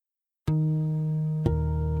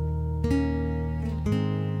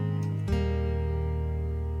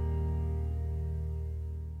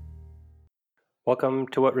Welcome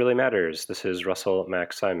to What Really Matters. This is Russell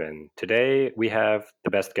Mac Simon. Today we have the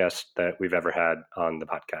best guest that we've ever had on the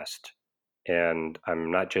podcast. And I'm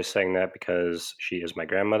not just saying that because she is my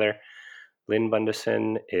grandmother. Lynn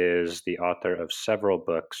Bundesen is the author of several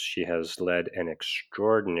books. She has led an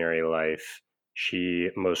extraordinary life. She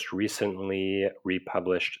most recently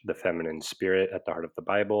republished The Feminine Spirit at the Heart of the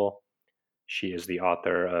Bible. She is the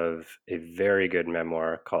author of a very good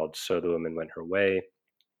memoir called So the Woman Went Her Way.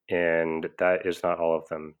 And that is not all of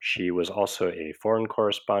them. She was also a foreign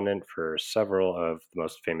correspondent for several of the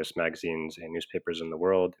most famous magazines and newspapers in the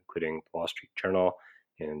world, including the Wall Street Journal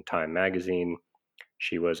and Time Magazine.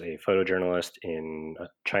 She was a photojournalist in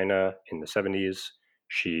China in the 70s.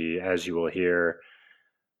 She, as you will hear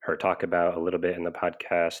her talk about a little bit in the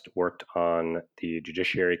podcast, worked on the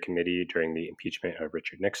Judiciary Committee during the impeachment of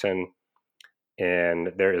Richard Nixon.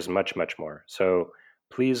 And there is much, much more. So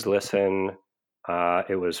please listen.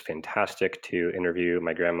 It was fantastic to interview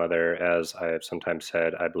my grandmother. As I have sometimes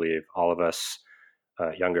said, I believe all of us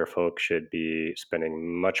younger folk should be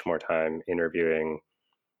spending much more time interviewing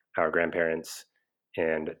our grandparents.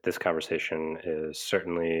 And this conversation is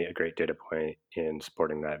certainly a great data point in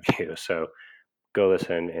supporting that view. So go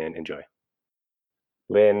listen and enjoy.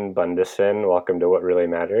 Lynn Bundesen, welcome to What Really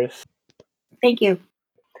Matters. Thank you.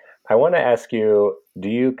 I want to ask you, do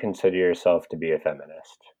you consider yourself to be a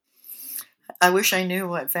feminist? I wish I knew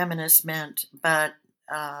what feminist meant, but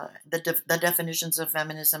the definitions of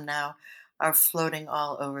feminism now are floating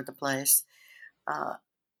all over the place. Uh,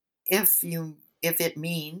 if it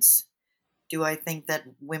means, do I think that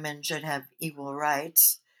women should have equal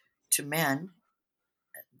rights to men?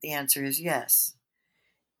 The answer is yes.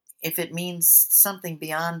 If it means something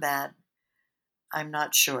beyond that, I'm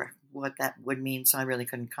not sure what that would mean, so I really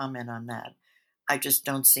couldn't comment on that. I just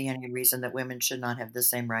don't see any reason that women should not have the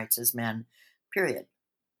same rights as men, period.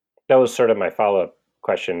 That was sort of my follow-up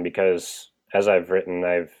question because as I've written,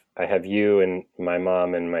 I have you and my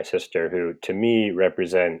mom and my sister who to me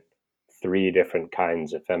represent three different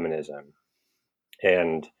kinds of feminism.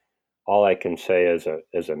 And all I can say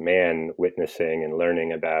as a man witnessing and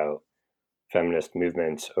learning about feminist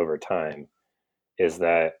movements over time is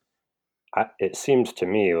that it seems to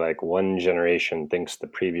me like one generation thinks the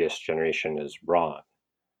previous generation is wrong.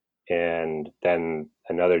 And then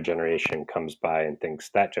another generation comes by and thinks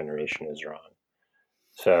that generation is wrong.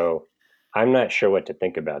 So I'm not sure what to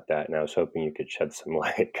think about that, and I was hoping you could shed some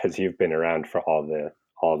light because you've been around for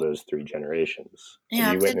all those three generations. Have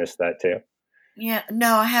Yeah, you witnessed that too? yeah,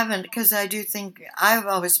 no, I haven't because I do think I've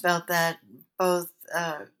always felt that both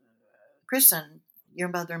Kristen, your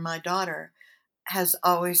mother, and my daughter, has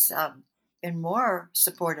always been more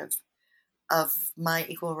supportive of my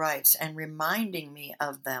equal rights and reminding me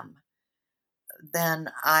of them than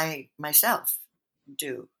I myself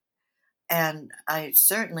do. And I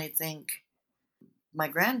certainly think my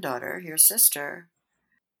granddaughter, your sister,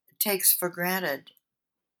 takes for granted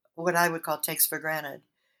what I would call takes for granted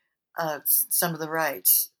some of the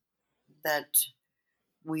rights that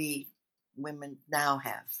we women now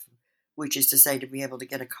have, which is to say, to be able to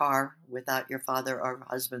get a car without your father or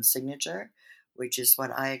husband's signature, which is what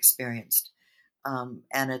I experienced. And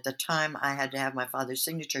at the time, I had to have my father's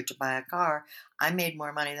signature to buy a car. I made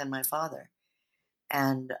more money than my father.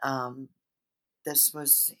 And this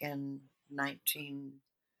was in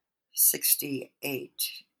 1968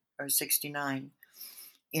 or 69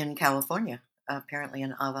 in California, apparently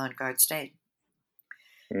an avant garde state.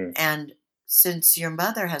 Mm. And since your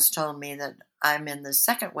mother has told me that I'm in the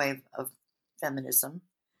second wave of feminism,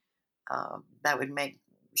 that would make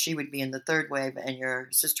she would be in the third wave and your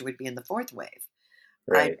sister would be in the fourth wave.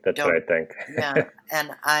 I Right, that's what I don't, think. yeah,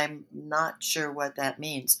 and I'm not sure what that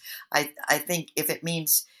means. I think if it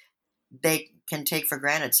means they can take for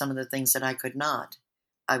granted some of the things that I could not,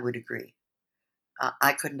 I would agree.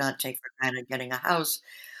 I could not take for granted getting a house,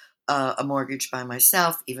 a mortgage by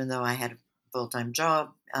myself, even though I had a full time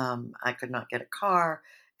job. I could not get a car,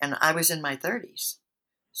 and I was in my 30s.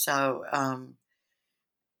 So,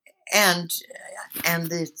 and and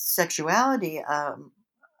the sexuality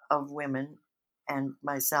of women and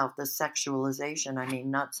myself, the sexualization, I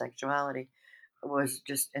mean, not sexuality, was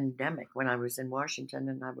just endemic when I was in Washington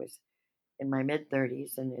and I was in my mid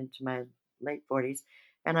 30s and into my late 40s.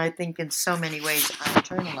 And I think in so many ways I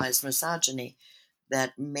internalized misogyny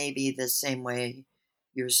that maybe the same way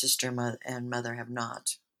your sister and mother have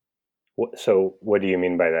not. So what do you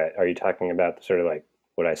mean by that? Are you talking about the sort of like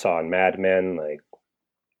what I saw in Mad Men, like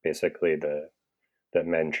basically the that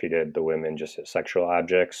men treated the women just as sexual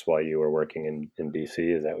objects while you were working in DC?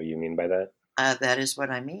 Is that what you mean by that? That is what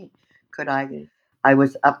I mean. Could I? Mm. I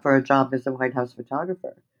was up for a job as a White House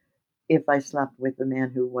photographer, if I slept with the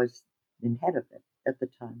man who was the head of it at the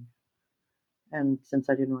time. And since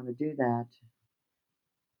I didn't want to do that,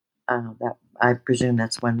 that I presume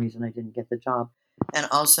that's one reason I didn't get the job. And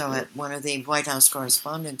also Mm. at one of the White House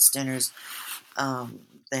Correspondents' dinners,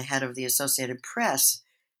 the head of the Associated Press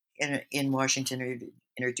in Washington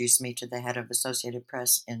introduced me to the head of Associated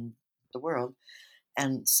Press in the world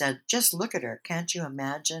and said, "Just look at her. Can't you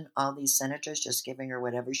imagine all these senators just giving her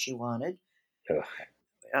whatever she wanted?" Ugh.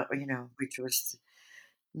 Which was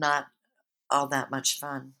not all that much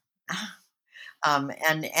fun. And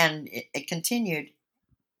it continued,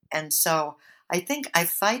 and so I think I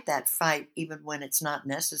fight that fight even when it's not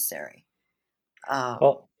necessary. Um,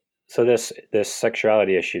 Well, so this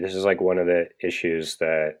sexuality issue, this is like one of the issues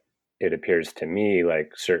that it appears to me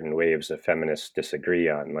like certain waves of feminists disagree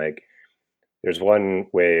on. Like there's one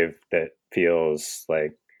wave that feels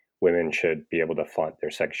like women should be able to flaunt their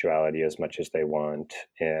sexuality as much as they want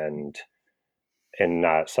and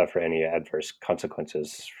not suffer any adverse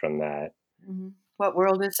consequences from that. what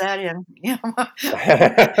world is that in? Yeah.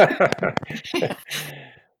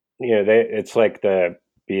 It's like the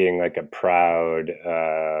being like a proud,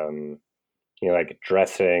 like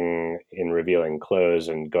dressing in revealing clothes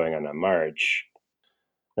and going on a march.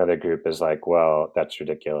 Another group is like, well, that's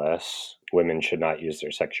ridiculous. Women should not use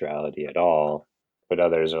their sexuality at all. But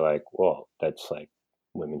others are like, well, that's like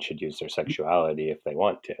women should use their sexuality if they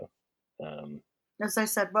want to. Um, As I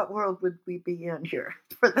said, what world would we be in here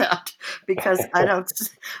for that? Because I don't,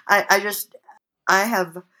 I just, I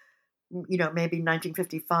have, maybe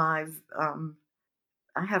 1955.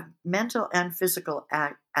 I have mental and physical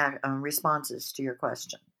responses to your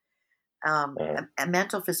question. uh, A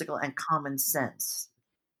mental, physical, and common sense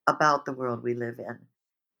about the world we live in.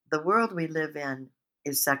 The world we live in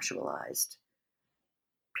is sexualized,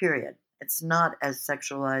 period. It's not as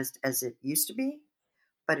sexualized as it used to be,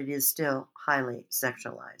 but it is still highly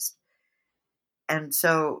sexualized. And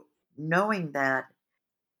so, knowing that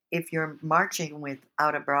if you're marching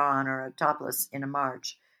without a bra on or a topless in a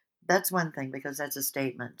march, that's one thing because that's a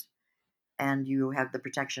statement. And you have the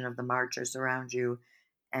protection of the marchers around you,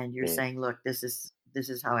 and you're mm, saying, look, this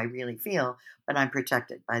is how I really feel, but I'm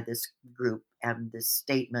protected by this group and this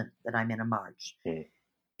statement that I'm in a march. mm,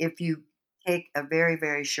 If you take a very,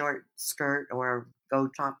 very short skirt or go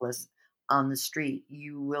topless on the street,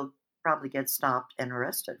 you will probably get stopped and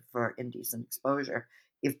arrested for indecent exposure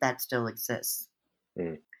if that still exists.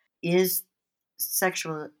 mm. Is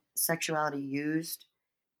sexuality used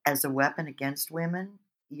as a weapon against women?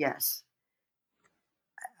 Yes.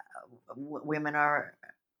 Women are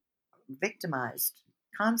victimized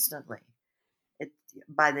constantly. It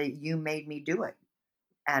by the "you made me do it"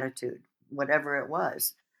 attitude, whatever it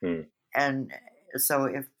was. Mm, And so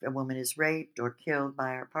if a woman is raped or killed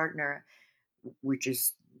by her partner, which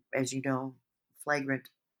is, as you know, flagrant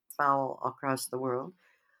foul across the world,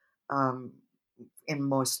 um, in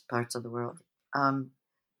most parts of the world, um,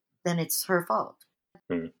 then it's her fault.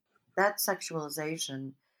 mm. That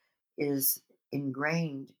sexualization is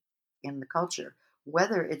ingrained in the culture,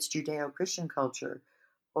 whether it's Judeo Christian culture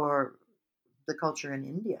or the culture in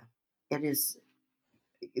India. It is,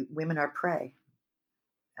 women are prey.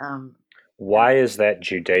 Um, Why is that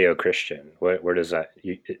Judeo-Christian? Where does that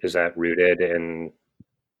is that rooted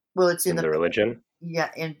well, it's in in the the religion? yeah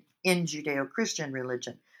in Judeo Christian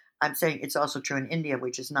religion. I'm saying it's also true in India,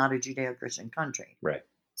 which is not a Judeo Christian country. Right.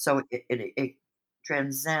 So it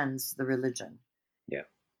transcends the religion. Yeah.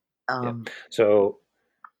 Yeah. Um,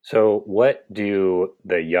 So what do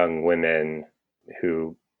the young women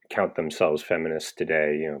who count themselves feminists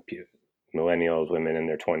today, millennials, women in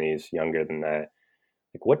their 20s, younger than that,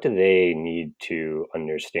 like what do they need to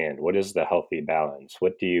understand? What is the healthy balance?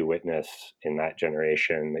 What do you witness in that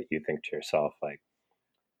generation that you think to yourself like,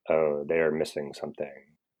 oh, they are missing something,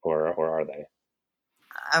 or are they?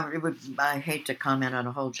 I hate to comment on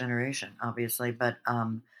a whole generation, obviously, but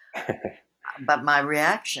my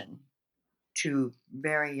reaction to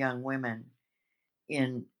very young women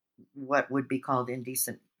in what would be called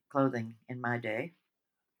indecent clothing in my day,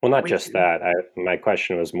 Well, not which just that. My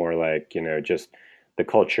question was more like, just the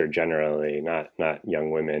culture generally, not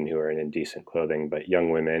young women who are in indecent clothing, but young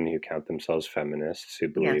women who count themselves feminists who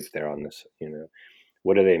believe yes, they're on this.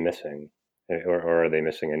 What are they missing? Or are they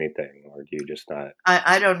missing anything? Or do you just not?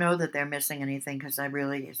 I don't know that they're missing anything because I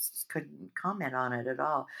really couldn't comment on it at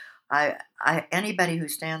all. Anybody who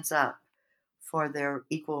stands up for their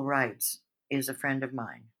equal rights is a friend of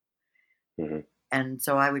mine. Mhm. And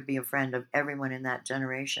so I would be a friend of everyone in that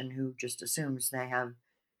generation who just assumes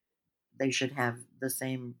they should have the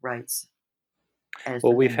same rights as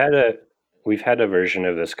Well, the we've men. had we've had a version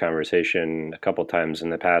of this conversation a couple times in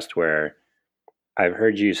the past where I've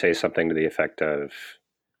heard you say something to the effect of,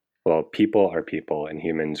 well, people are people and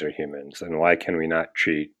humans are humans, and why can we not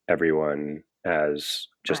treat everyone as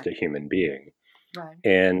just Right, a human being? right.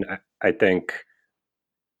 And I think,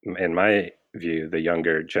 in my view, the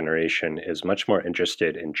younger generation is much more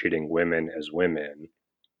interested in treating women as women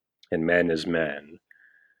and men as men.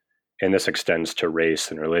 And this extends to race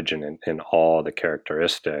and religion and all the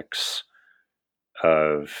characteristics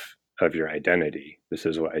of your identity. This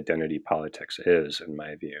is what identity politics is, in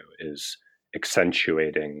my view, is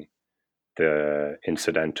accentuating the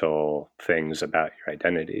incidental things about your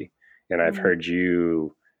identity. And I've Mm. heard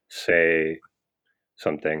you say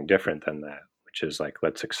something different than that, which is like,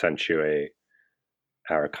 let's accentuate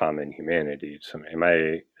our common humanity. So, am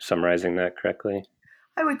I summarizing that correctly?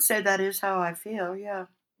 I would say that is how I feel. Yeah,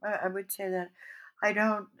 I would say that. I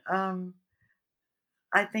don't.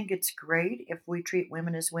 I think it's great if we treat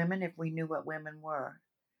women as women. If we knew what women were,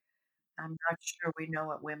 I'm not sure we know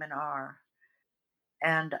what women are.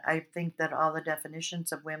 And I think that all the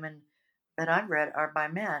definitions of women that I've read are by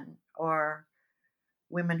men or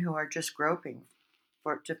women who are just groping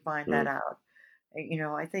for to find that Mm, out.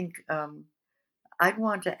 I think I'd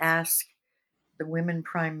want to ask the women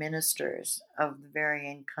prime ministers of the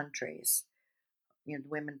varying countries, the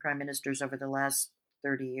women prime ministers over the last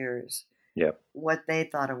 30 years, yeah. what they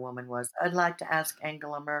thought a woman was. I'd like to ask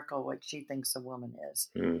Angela Merkel what she thinks a woman is.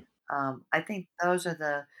 Mm. I think those are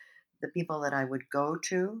the people that I would go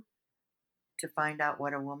to find out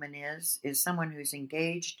what a woman is someone who's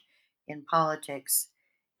engaged in politics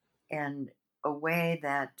in a way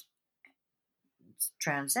that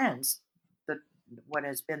transcends the what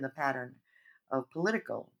has been the pattern of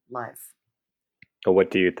political life. Well,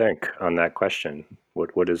 what do you think on that question?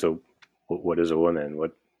 What is a woman?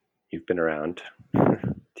 What you've been around? Do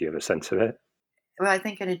you have a sense of it? Well, I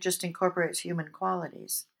think it just incorporates human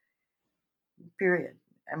qualities. Period.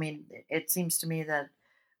 I mean, it seems to me that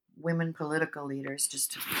women political leaders,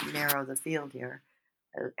 just to narrow the field here,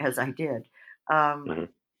 as I did, um, Hmm.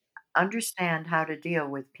 understand how to deal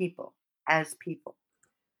with people, as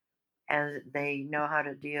they know how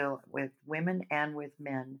to deal with women and with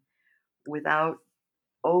men without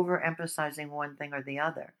overemphasizing one thing or the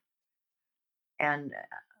other. And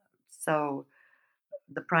so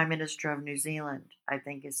the Prime Minister of New Zealand, I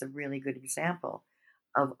think, is a really good example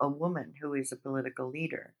of a woman who is a political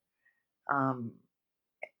leader. Um,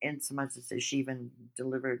 in so much as she even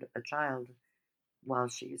delivered a child while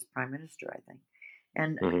she is prime minister, I think.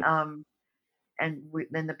 And Hmm.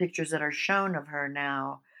 then the pictures that are shown of her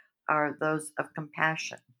now are those of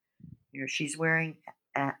compassion. She's wearing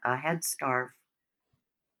a headscarf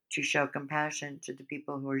to show compassion to the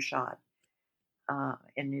people who were shot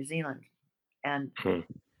in New Zealand, and Hmm.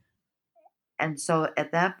 so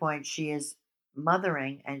at that point she is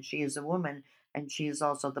mothering, and she is a woman, and she is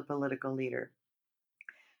also the political leader,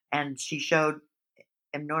 and she showed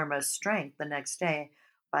enormous strength the next day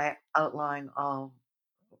by outlawing all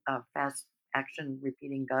fast action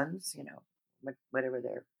repeating guns, whatever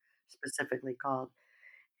they're specifically called.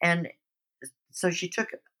 And so she took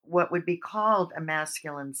what would be called a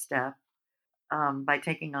masculine step by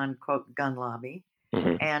taking on, quote, gun lobby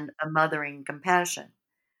Hmm. and a mothering compassion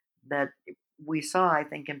that we saw, I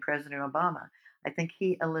think, in President Obama. I think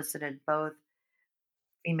he elicited both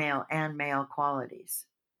female and male qualities.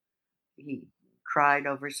 He cried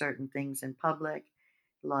over certain things in public,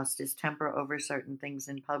 lost his temper over certain things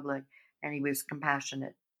in public, and he was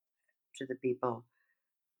compassionate to the people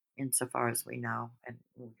insofar as we know and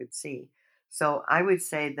we could see. So I would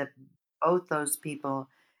say that both those people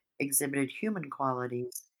exhibited human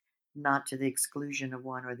qualities, not to the exclusion of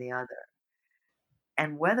one or the other.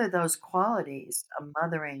 And whether those qualities,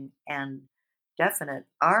 mothering and definite,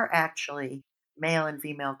 are actually male and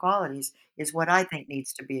female qualities is what I think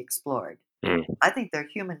needs to be explored. Hmm. I think they're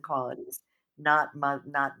human qualities, not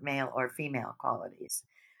male or female qualities.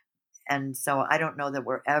 And so I don't know that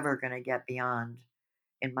we're ever going to get beyond,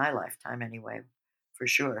 in my lifetime anyway, for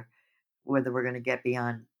sure, whether we're going to get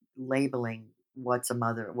beyond labeling what's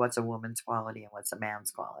a woman's quality and what's a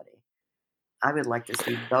man's quality. I would like to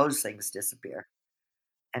see those things disappear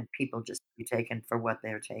and people just be taken for what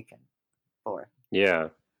they're taken for. Yeah.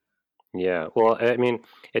 Yeah. Well, I mean,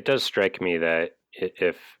 it does strike me that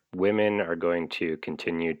if women are going to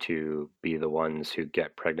continue to be the ones who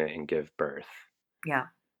get pregnant and give birth, Yeah.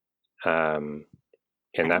 um,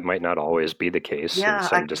 and that And might not always be the case in yeah, I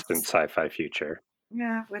some could distant sci-fi future.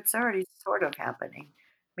 yeah, it's already sort of happening.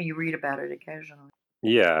 I mean, you read about it occasionally.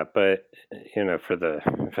 Yeah, but for the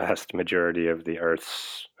vast majority of the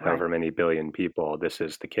Earth's Right, however many billion people, this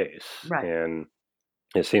is the case. right, And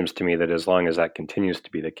it seems to me that as long as that continues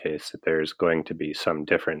to be the case, that there's going to be some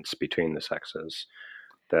difference between the sexes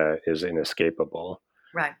that is inescapable,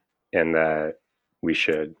 right, and that we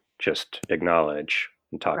should just acknowledge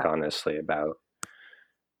and talk right. honestly about.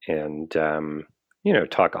 And,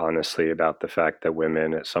 talk honestly about the fact that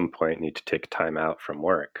women at some point need to take time out from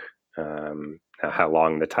work. Now how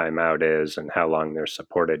long the time out is and how long they're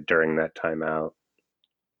supported during that time out,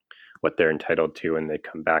 what they're entitled to when they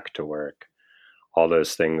come back to work. All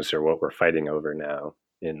those things are what we're fighting over now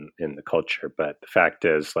in the culture. But the fact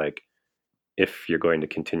is, like, if you're going to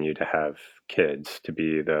continue to have kids to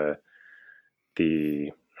be the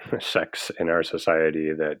sex in our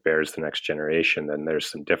society that bears the next generation, then there's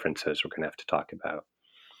some differences we're going to have to talk about.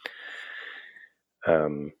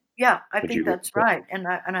 Um, Yeah, I would think you? that's right, and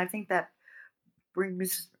I think that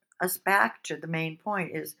brings us back to the main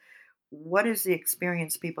point: is what is the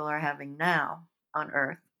experience people are having now on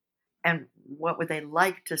Earth, and what would they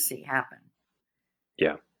like to see happen?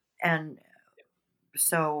 Yeah. And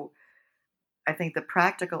so I think the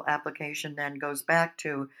practical application then goes back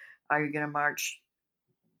to: are you going to march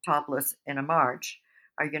topless in a march?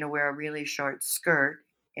 Are you going to wear a really short skirt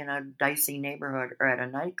in a dicey neighborhood or at a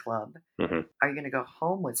nightclub? Hmm. Are you going to go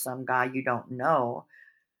home with some guy you don't know?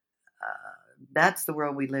 That's the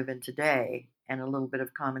world we live in today, and a little bit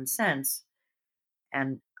of common sense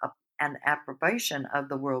and an approbation of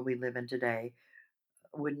the world we live in today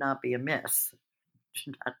would not be amiss.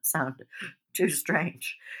 Should not sound too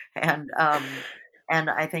strange, and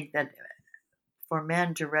I think that for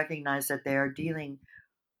men to recognize that they are dealing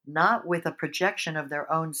not with a projection of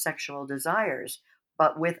their own sexual desires,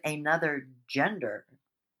 but with another gender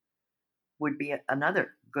would be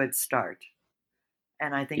another good start.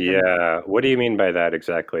 And I think the Yeah. What do you mean by that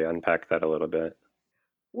exactly? Unpack that a little bit.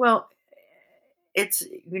 well, it's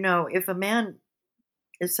if a man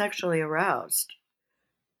is sexually aroused,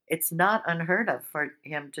 it's not unheard of for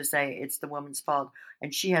him to say it's the woman's fault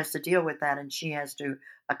and she has to deal with that and she has to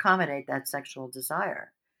accommodate that sexual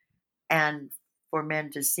desire. And for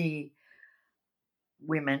men to see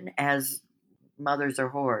women as mothers or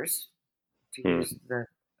whores, to Hmm. use the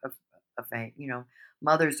of,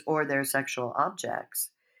 mothers or their sexual objects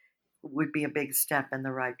would be a big step in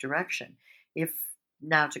the right direction. If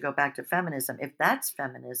now to go back to feminism, if that's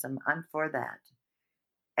feminism, I'm for that.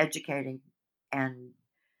 Educating and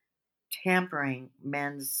tampering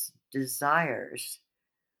men's desires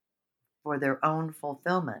for their own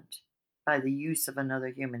fulfillment by the use of another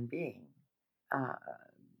human being. Uh,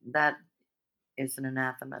 that is an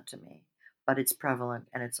anathema to me, but it's prevalent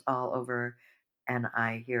and it's all over, and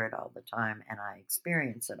I hear it all the time and I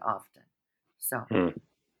experience it often. So, Hmm.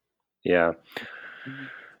 Yeah.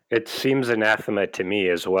 mhm, It seems anathema to me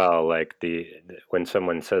as well. Like when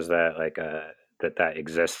someone says that, like that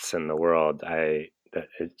exists in the world, that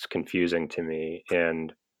it's confusing to me.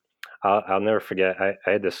 And I'll never forget. I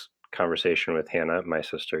had this conversation with Hannah, my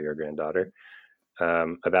sister, your granddaughter,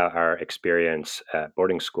 about our experience at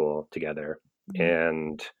boarding school together. mhm,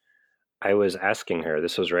 And I was asking her.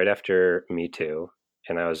 This was right after Me Too,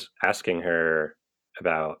 and I was asking her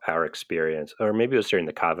about our experience, or maybe it was during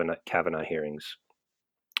the Kavanaugh hearings,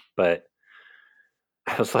 but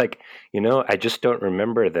I was like, I just don't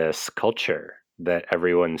remember this culture that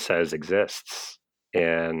everyone says exists.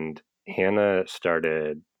 And Hannah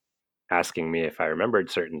started asking me if I remembered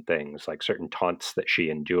certain things, like certain taunts that she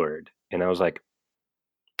endured. And I was like,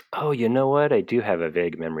 oh, you know what? I do have a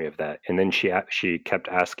vague memory of that. And then she kept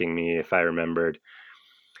asking me if I remembered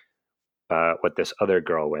what this other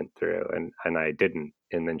girl went through, and I didn't.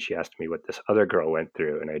 And then she asked me what this other girl went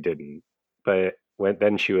through, and I didn't. But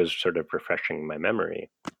then she was sort of refreshing my memory,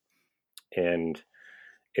 and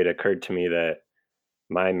it occurred to me that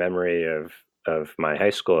my memory of my high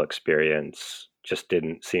school experience just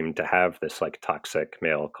didn't seem to have this like toxic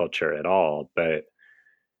male culture at all, but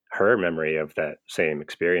her memory of that same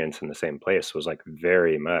experience in the same place was like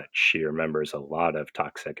very much she remembers a lot of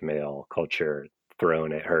toxic male culture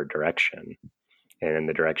thrown at her direction and in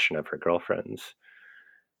the direction of her girlfriends.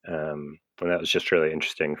 And that was just really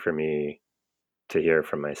interesting for me to hear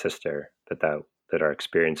from my sister that our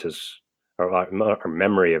experiences, our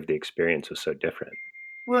memory of the experience was so different.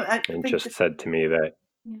 well, I And think just that, said to me that,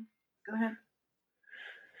 yeah, go ahead.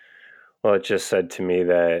 well, it just said to me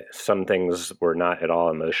that some things were not at all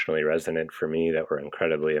emotionally resonant for me that were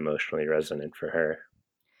incredibly emotionally resonant for her.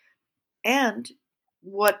 And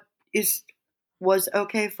what is was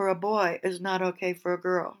okay for a boy is not okay for a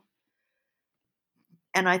girl.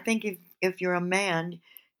 And I think if you're a man,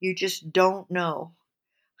 you just don't know.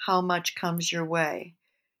 how much comes your way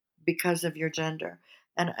because of your gender.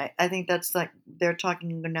 And I think that's like they're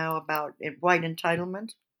talking now about white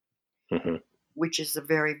entitlement, Hmm. which is a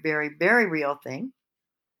very, very, very real thing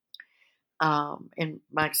in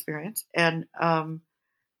my experience. And,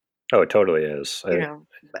 Oh, it totally is. you know,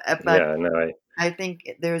 but Yeah, no, I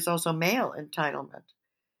think there's also male entitlement.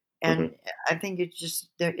 hmm And I think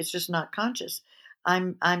it's just not conscious.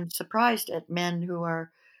 I'm surprised at men who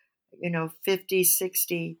are, 50,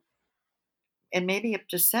 60, and maybe up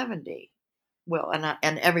to 70. Well,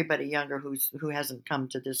 and everybody younger who hasn't come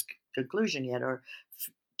to this conclusion yet, or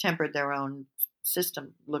tempered their own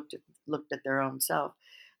system, looked at their own self.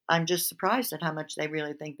 I'm just surprised at how much they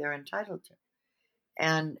really think they're entitled to.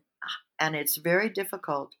 And and it's very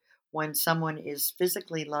difficult when someone is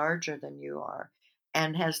physically larger than you are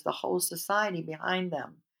and has the whole society behind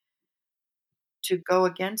them to go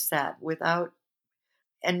against that without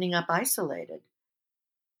ending up isolated.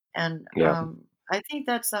 And yeah, I think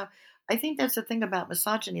that's the thing about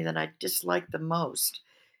misogyny that I dislike the most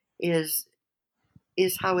is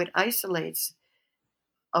is how it isolates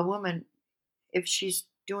a woman if she's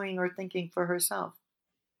doing or thinking for herself.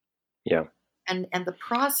 yeah, And the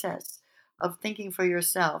process of thinking for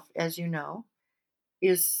yourself, as you know,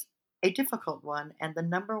 is a difficult one and the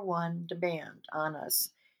number one demand on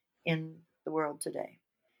us in the world today.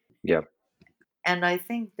 yeah, And I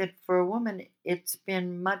think that for a woman, it's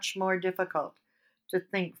been much more difficult to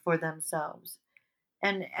think for themselves.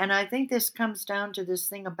 And I think this comes down to this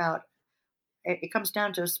thing about it comes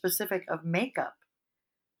down to a specific of makeup.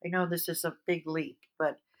 I know this is a big leap,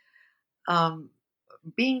 but um,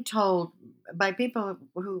 being told by people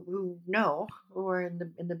who know who are in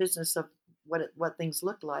the business of what things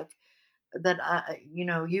look like that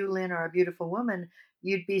you, Lynn, are a beautiful woman.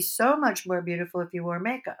 You'd be so much more beautiful if you wore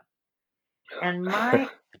makeup. And my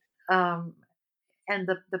um, and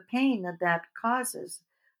the pain that causes,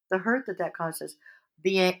 the hurt that causes,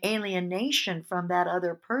 the alienation from that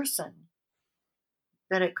other person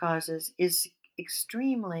that it causes is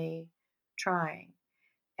extremely trying.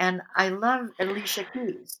 And I love Alicia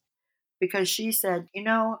Keys because she said,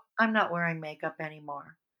 I'm not wearing makeup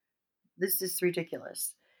anymore. This is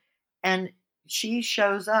ridiculous. And she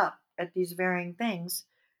shows up at these varying things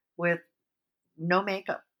with no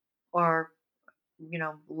makeup or,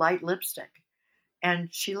 light lipstick.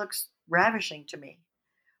 And she looks ravishing to me.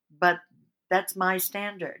 But that's my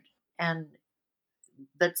standard. And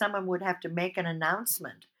that someone would have to make an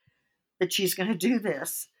announcement that she's going to do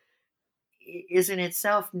this is in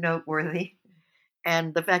itself noteworthy.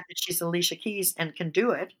 And the fact that she's Alicia Keys and can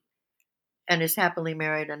do it and is happily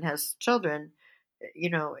married and has children,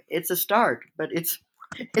 it's a start, but it's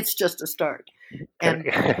just a start. Can And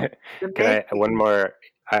I, the can I making, one more?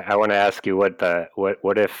 I want to ask you what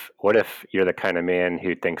if you're the kind of man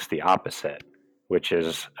who thinks the opposite, which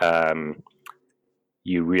is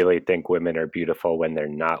you really think women are beautiful when they're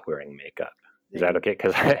not wearing makeup. Is that okay?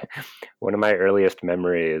 Because one of my earliest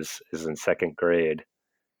memories is in second grade,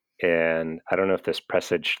 and I don't know if this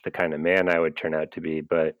presaged the kind of man I would turn out to be,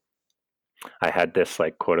 but I had this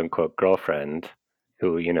like quote unquote girlfriend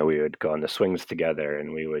who, we would go on the swings together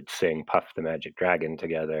and we would sing Puff the Magic Dragon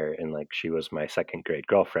together. And like she was my second grade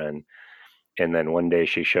girlfriend. And then one day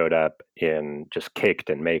she showed up in just caked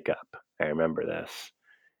in makeup. I remember this.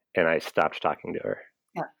 And I stopped talking to her.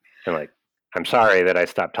 yeah. And like, I'm sorry that I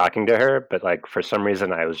stopped talking to her, but like for some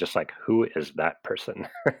reason I was just like, who is that person?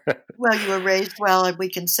 Well, you were raised well, and we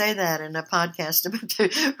can say that in a podcast about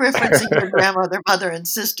referencing your grandmother, mother, and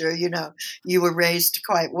sister. You were raised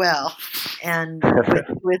quite well, and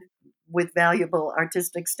with valuable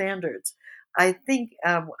artistic standards. I think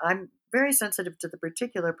I'm very sensitive to the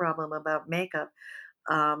particular problem about makeup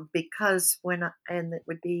because and it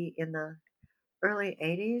would be in the early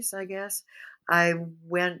 '80s, I guess. I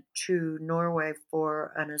went to Norway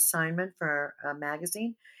for an assignment for a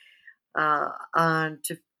magazine on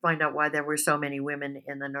to find out why there were so many women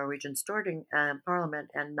in the Norwegian Storting Parliament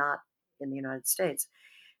and not in the United States.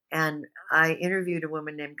 And I interviewed a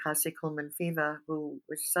woman named Kasi Kullman Fiva, who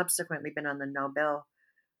was subsequently been on the Nobel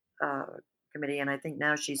uh, committee, and I think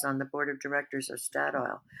now she's on the board of directors of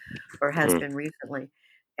Statoil, or has Mm, been recently.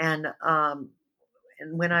 And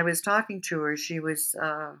when I was talking to her, she was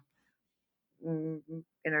in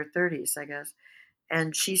her 30s, I guess,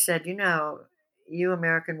 and she said, you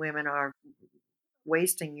American women are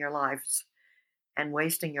wasting your lives and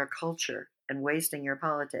wasting your culture and wasting your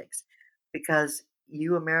politics because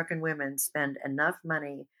you American women spend enough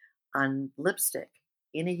money on lipstick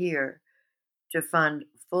in a year to fund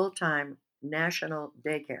full time national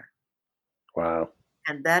daycare. wow.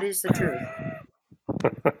 And that is the truth.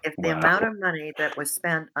 If the amount Wow. of money that was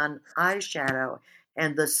spent on eyeshadow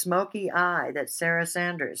and the smoky eye that Sarah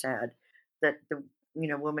Sanders had, that the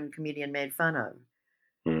woman comedian made fun of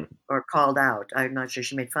Mm, or called out. I'm not sure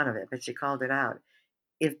she made fun of it, but she called it out.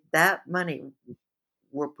 If that money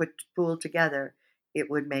were pooled together, it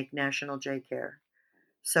would make National J Care.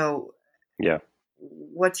 So, yeah,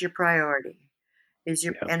 what's your priority? Is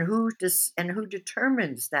your yeah, and who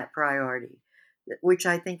determines that priority? Which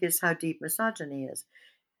I think is how deep misogyny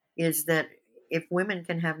is that if women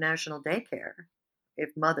can have national daycare,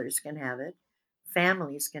 if mothers can have it,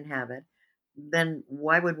 families can have it, then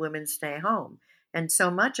why would women stay home? And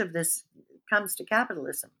so much of this comes to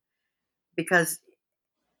capitalism because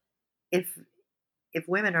if if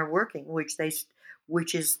women are working,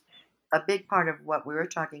 which is a big part of what we were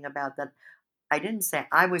talking about, that I didn't say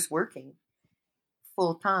I was working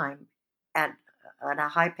full time at at a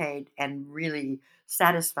high paid and really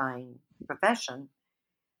satisfying profession,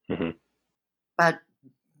 hmm but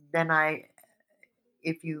then I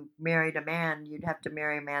if you married a man, you'd have to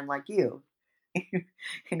marry a man like you.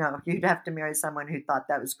 You'd have to marry someone who thought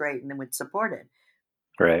that was great and then would support it.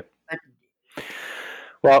 right. But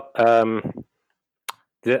Well,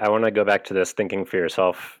 I want to go back to this thinking for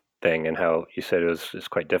yourself thing and how you said it's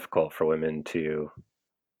quite difficult for women to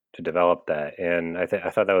develop that. And I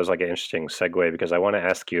thought that was like an interesting segue because I want to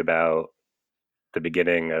ask you about the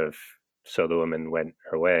beginning of So the Woman Went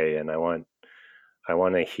Her Way, and I want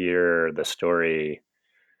to hear the story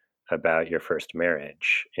about your first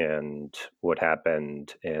marriage and what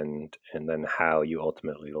happened and then how you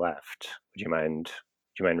ultimately left. Would you mind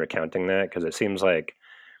recounting that? Because it seems like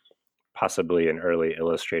possibly an early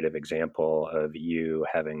illustrative example of you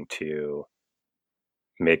having to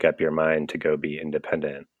make up your mind to go be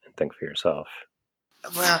independent and think for yourself.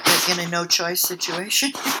 well, in a no choice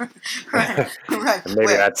situation, right, right. Maybe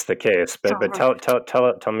Well, that's the case, but right.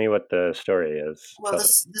 tell me what the story is. Well,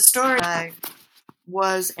 the story I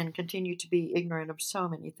was and continue to be ignorant of so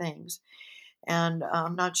many things. And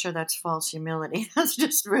I'm not sure that's false humility. That's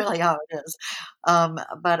just really how it is.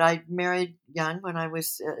 But I married young when I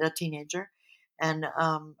was a teenager, and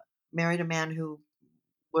married a man who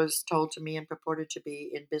was told to me and purported to be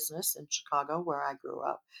in business in Chicago, where I grew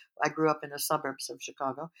up. I grew up in the suburbs of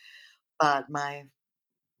Chicago, but my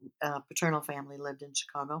paternal family lived in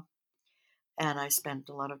Chicago, and I spent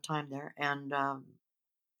a lot of time there. And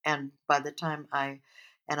by the time I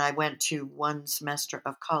went to one semester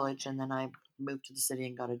of college, and then I moved to the city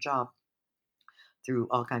and got a job through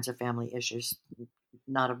all kinds of family issues,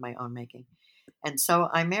 not of my own making. And so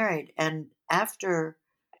I married. And after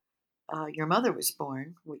your mother was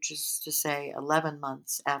born, which is to say 11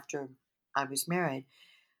 months after I was married,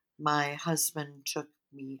 my husband took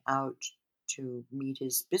me out to meet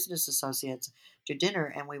his business associates to dinner.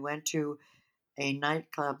 And we went to a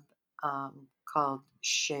nightclub called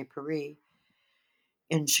Chez Paris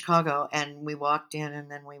in Chicago, and we walked in,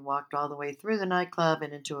 and then we walked all the way through the nightclub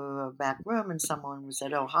and into a back room, and someone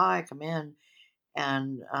said, "Oh, hi, come in."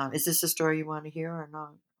 And is this a story you want to hear or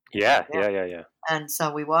not? Yeah, Yeah. yeah, yeah, yeah. And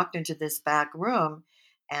so we walked into this back room,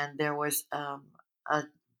 and there was a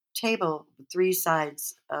table, three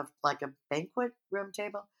sides of like a banquet room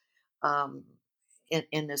table, um,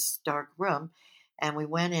 in this dark room. And we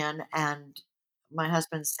went in, and my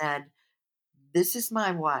husband said, "This is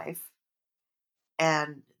my wife,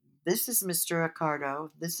 and this is Mr.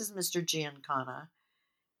 Accardo, this is Mr. Giancana,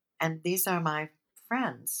 and these are my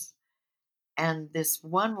friends." And this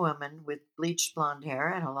one woman with bleached blonde hair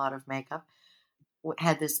and a lot of makeup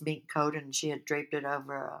had this mink coat, and she had draped it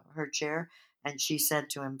over her chair. And she said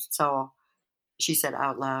to him, so she said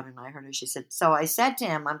out loud, and I heard her, she said, "So I said to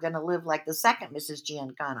him, I'm going to live like the second Mrs.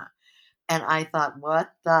 Giancana." And I thought,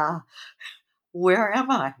 where am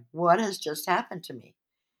I? What has just happened to me?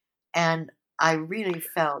 And I really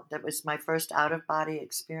felt that was my first out of body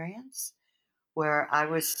experience where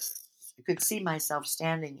could see myself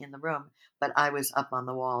standing in the room, but I was up on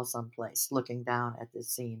the wall someplace looking down at this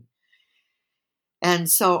scene. And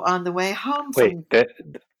so on the way home Wait, from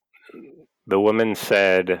the woman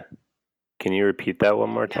said, can you repeat that one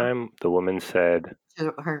more yeah, time? The woman said,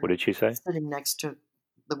 to what her did she say? sitting next to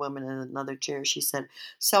the woman in another chair, she said,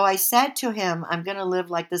 "So I said to him, I'm going to live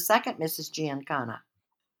like the second Mrs. Giancana,"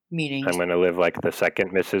 meaning, I'm going to live like the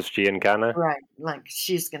second Mrs. Giancana? right, like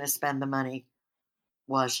she's going to spend the money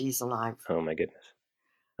while she's alive. Oh my goodness.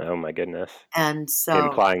 Oh my goodness. And so,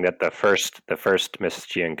 Implying that the first Mrs.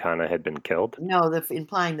 Giancana had been killed? no,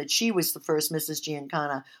 implying that she was the first Mrs.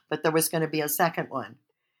 Giancana, but there was going to be a second one.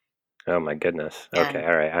 Oh my goodness. Okay, And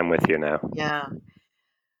all right, I'm with you now. yeah,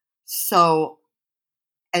 so,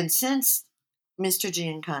 and since Mr.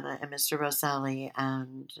 Giancana and Mr. Rosselli,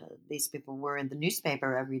 and these people were in the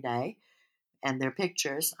newspaper every day, and their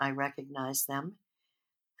pictures, I recognized them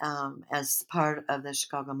as part of the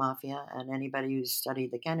Chicago Mafia, and anybody who's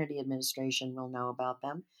studied the Kennedy administration will know about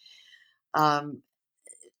them. Um,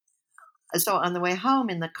 so on the way home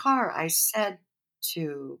in the car, I said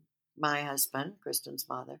to my husband, Kristen's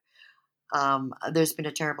father, there's been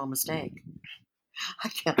a terrible mistake. I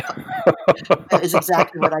can't. Is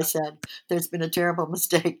exactly what I said. There's been a terrible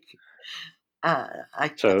mistake. I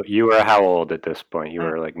can't. So you were how old at this point? You Uh,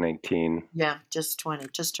 were like 19. yeah, just 20.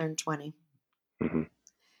 Just turned 20. Hmm.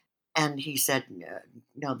 And he said,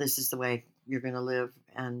 "No, this is the way you're going to live."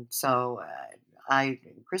 And so I,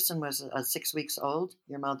 Kristen was 6 weeks old.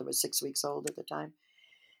 Your mother was 6 weeks old at the time,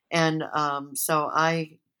 and so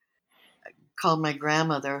I called my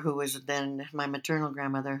grandmother, who was then my maternal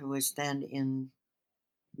grandmother, who was then in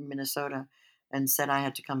Minnesota, and said I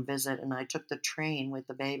had to come visit. And I took the train with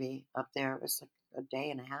the baby up there. It was like a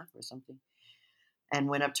day and a half or something, and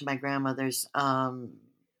went up to my grandmother's,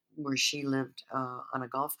 where she lived on a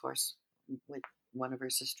golf course with one of her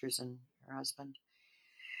sisters and her husband.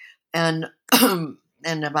 And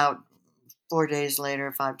and about 4 days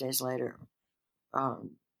later, 5 days later,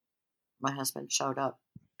 um, my husband showed up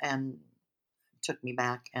and took me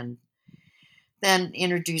back, and then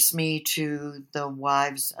introduced me to the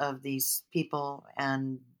wives of these people,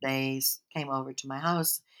 and they came over to my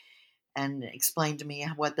house and explained to me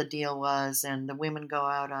what the deal was. And the women go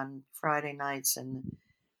out on Friday nights, and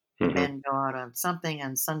the Hmm. men go out on something,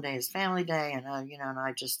 and Sunday is family day. And and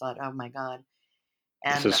I just thought, oh my god.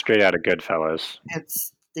 This And is straight out of Goodfellas.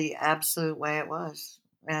 it's the absolute way it was.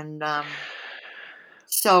 And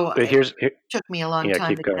so But it here, took me a long yeah,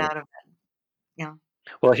 time keep to get going. out of it. Yeah.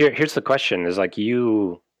 Well, here's the question: is like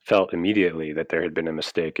you felt immediately that there had been a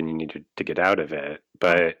mistake and you needed to get out of it,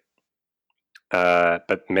 Right.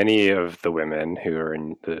 but many of the women who are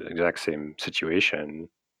in the exact same situation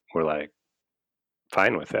were like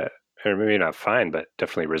fine with it, or maybe not fine, but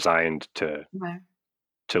definitely resigned Right.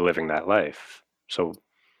 to living that life. So,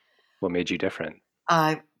 what made you different?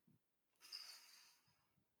 I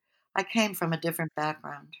I came from a different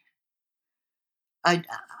background. I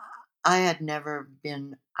I had never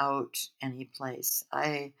been out any place.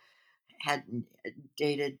 I had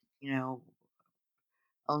dated,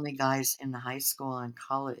 only guys in high school and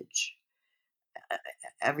college.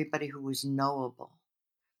 Everybody who was knowable.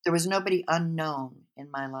 There was nobody unknown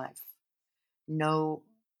in my life. No,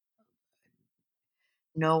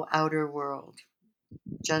 no outer world.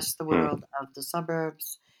 Just the Hmm. world of the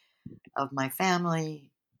suburbs, of my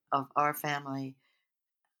family, of our family.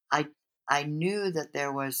 I I knew that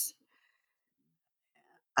there was.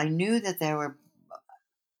 I knew that there were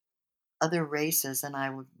other races, and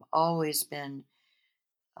I've always been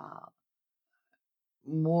uh,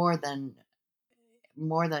 more than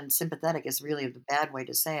more than sympathetic. Is really the bad way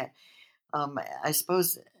to say it. I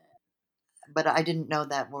suppose, but I didn't know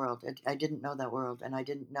that world. I didn't know that world, and I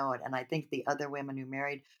didn't know it. And I think the other women who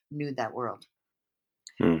married knew that world.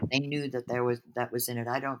 Hmm. They knew that that was in it.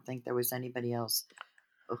 I don't think there was anybody else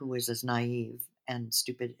who was as naive and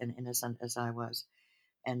stupid and innocent as I was,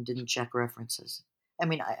 and didn't check references. I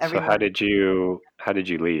mean, So everyone. how did you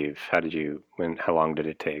leave? How long did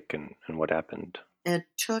it take, and what happened? It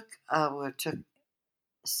took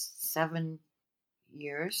 7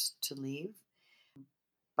 years to leave,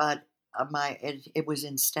 but it was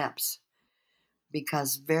in steps,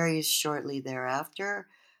 because very shortly thereafter,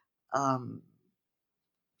 um,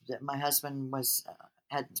 that my husband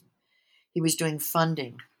had he was doing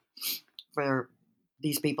funding for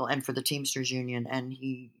these people and for the Teamsters Union, and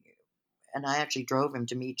I actually drove him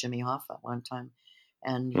to meet Jimmy Hoffa one time,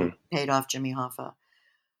 and Hmm. he paid off Jimmy Hoffa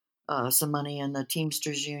some money, and the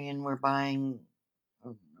Teamsters Union were buying.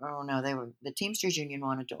 Oh no, the Teamsters Union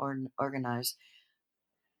wanted to organize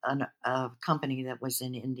a company that was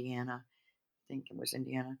in Indiana. I think it was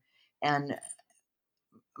Indiana, and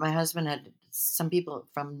my husband had some people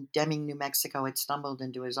from Deming, New Mexico, had stumbled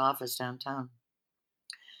into his office downtown,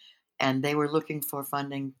 and they were looking for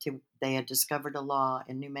funding to. They had discovered a law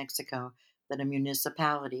in New Mexico that a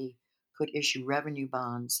municipality could issue revenue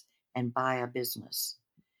bonds and buy a business,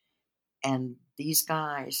 and these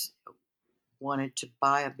guys wanted to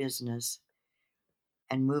buy a business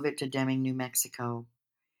and move it to Deming, New Mexico.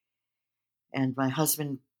 And my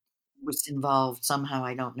husband was involved somehow.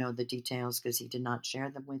 I don't know the details because he did not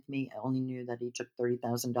share them with me. I only knew that he took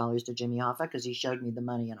 $30,000 to Jimmy Hoffa because he showed me the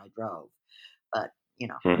money and I drove. But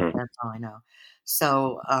Hmm. that's all I know.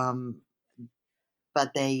 So,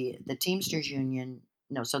 but the Teamsters Union,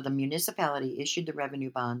 no, so the municipality issued the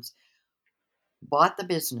revenue bonds, bought the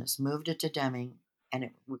business, moved it to Deming, and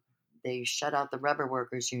they shut out the rubber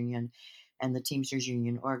workers union, and the Teamsters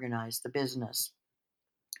union organized the business.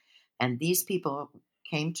 And these people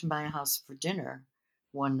came to my house for dinner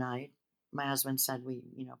one night. My husband said we,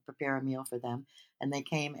 prepare a meal for them. And they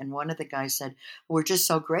came, and one of the guys said, "We're just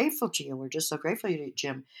so grateful to you. We're just so grateful to you,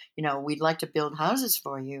 Jim. We'd like to build houses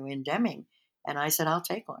for you in Deming." And I said, "I'll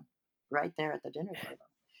take one," right there at the dinner table.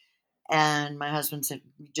 And my husband said,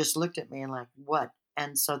 just looked at me like, "What?"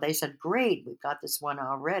 And so they said, "Great, we've got this one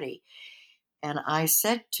already." And I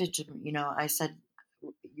said to Jim, I said,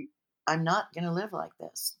 "I'm not going to live like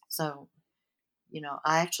this." So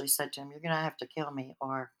I actually said to him, "You're going to have to kill me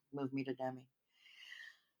or move me to Deming."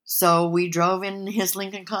 So we drove in his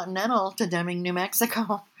Lincoln Continental to Deming, New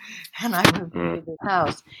Mexico, and I moved into this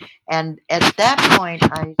house. And at that point,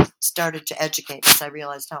 I started to educate because I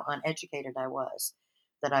realized how uneducated I was,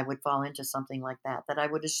 that I would fall into something like that I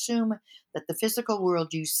would assume that the physical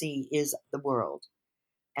world you see is the world,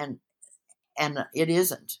 and it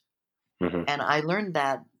isn't. Mm-hmm. And I learned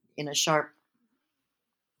that in a sharp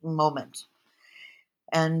moment.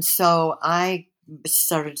 And so I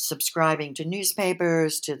started subscribing to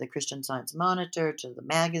newspapers, to the Christian Science Monitor, to the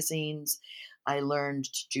magazines. I learned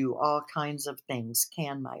to do all kinds of things,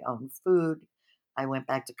 can my own food. I went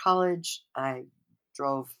back to college. I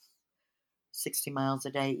drove 60 miles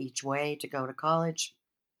a day each way to go to college.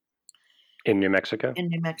 In New Mexico? In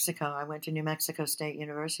New Mexico. I went to New Mexico State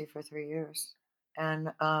University for 3 years. And,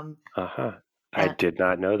 Uh-huh. I and did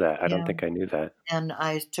not know that. I don't yeah, think I knew that. and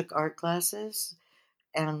I took art classes.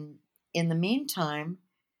 And in the meantime,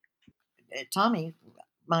 Tommy,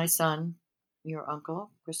 my son, your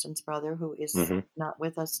uncle, Kristen's brother, who is Mm-hmm. not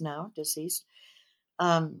with us now, deceased,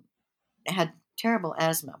 um, had terrible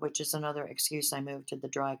asthma, which is another excuse I moved to the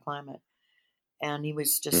dry climate. And he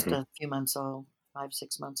was just Mm-hmm. a few months old, 5,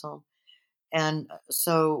 6 months old. And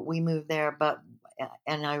so we moved there,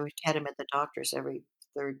 and I had him at the doctor's every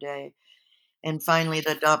third day. And finally,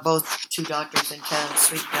 both two doctors in town,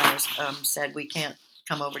 sleep guys, said, "We can't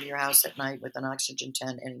come over to your house at night with an oxygen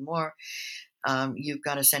tent anymore. You've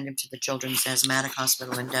got to send him to the Children's Asthmatic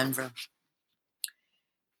Hospital in Denver."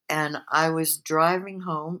 And I was driving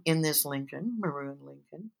home in this Lincoln, maroon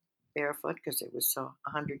Lincoln, barefoot because it was so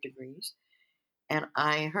 100 degrees. And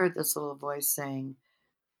I heard this little voice saying,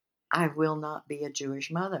 "I will not be a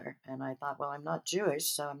Jewish mother." And I thought, well, I'm not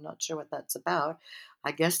Jewish, so I'm not sure what that's about.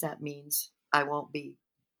 I guess that means I won't be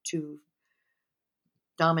too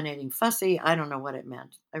dominating fussy. I don't know what it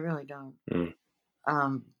meant. I really don't.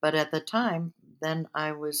 Mm. But at the time, then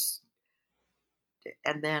I was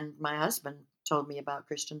and then my husband told me about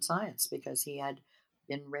Christian Science because he had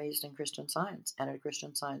been raised in Christian Science at a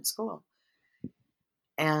Christian Science school.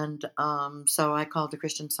 And so I called a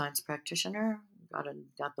Christian Science practitioner,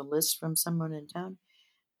 got the list from someone in town,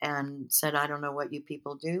 and said, "I don't know what you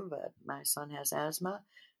people do, but my son has asthma."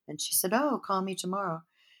 And she said, "Oh, call me tomorrow."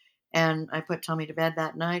 And I put Tommy to bed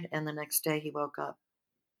that night, and the next day he woke up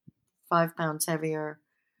 5 pounds heavier,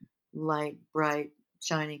 light, bright,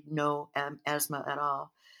 shiny, no asthma at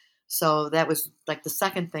all. So that was like the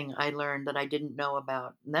second thing I learned that I didn't know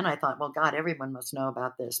about. And then I thought, well, God, everyone must know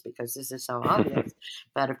about this because this is so obvious.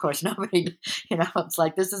 But of course, nobody, it's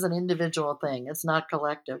like this is an individual thing, it's not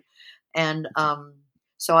collective. And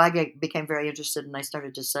so became very interested and I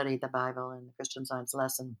started to study the Bible and the Christian Science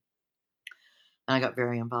lesson. And I got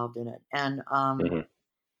very involved in it. Mm-hmm.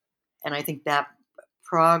 And I think that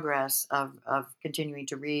progress of continuing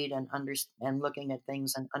to read and looking at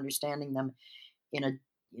things and understanding them in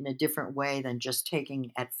a different way than just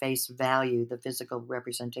taking at face value the physical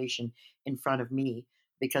representation in front of me,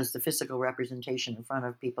 because the physical representation in front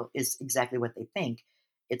of people is exactly what they think.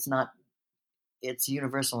 It's not. It's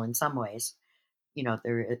universal in some ways.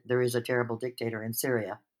 There is a terrible dictator in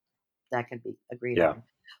Syria that can be agreed Yeah. on,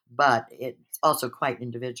 but it's also quite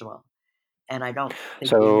individual. And I don't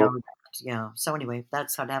think we know So, that. So anyway,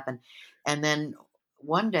 that's how it happened. And then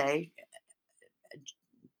one day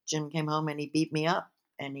Jim came home and he beat me up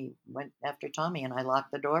and he went after Tommy and I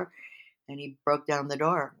locked the door and he broke down the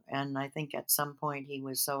door. And I think at some point he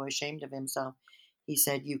was so ashamed of himself, he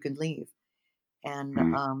said, "You can leave."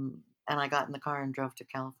 mm, And I got in the car and drove to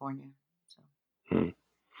California. So mm.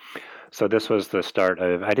 So this was the start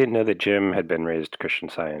of. I didn't know that Jim had been raised Christian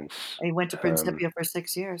Science. I went to Um, Principia for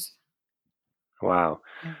 6 years. wow.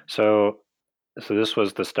 Yeah. So so this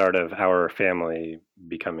was the start of our family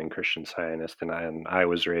becoming Christian Zionist, and I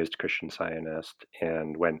was raised Christian Zionist,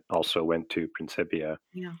 and went to Principia,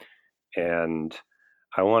 Yeah. and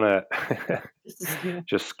I want to This is yeah.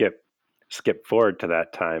 just skip forward to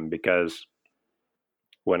that time because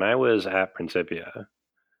when I was at Principia,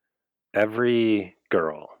 every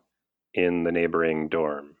girl in the neighboring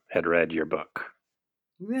dorm had read your book.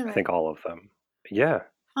 I Really? think all of them. Yeah.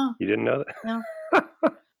 Huh? You didn't know No.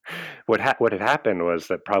 that? What had happened was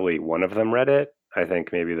that probably one of them read it. I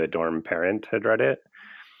think maybe the dorm parent had read it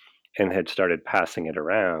and had started passing it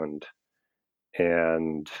around,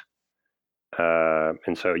 and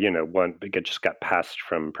and so one it just got passed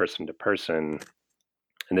from person to person.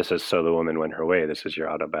 And this is So the Woman Went Her Way. This is your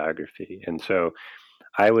autobiography. And so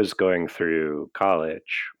I was going through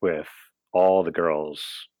college with all the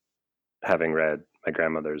girls having read my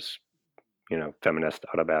grandmother's, feminist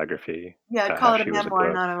autobiography, Yeah, I'd how call it a she was a memoir,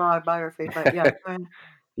 globe. not an autobiography, but yeah, go ahead.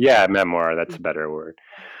 Yeah, memoir. That's a better word.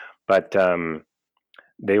 But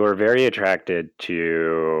they were very attracted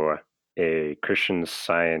to a Christian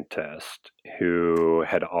Scientist who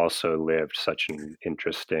had also lived such an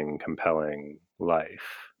interesting, compelling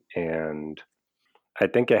life. And I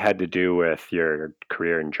think it had to do with your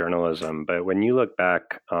career in journalism. But when you look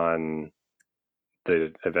back on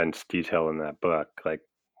the events detailed in that book, like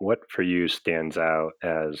what for you stands out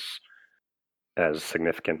as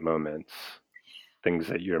significant moments, things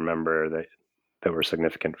that you remember that were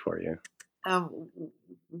significant for you?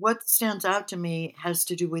 What stands out to me has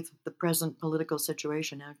to do with the present political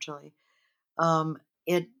situation, actually.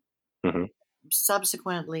 It Hmm.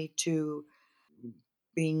 subsequently to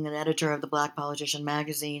being an editor of the Black Politician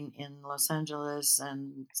magazine in Los Angeles,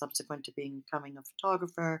 and subsequent to becoming a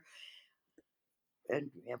photographer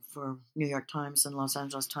and for New York Times and Los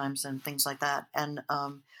Angeles Times and things like that, and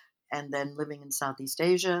then living in Southeast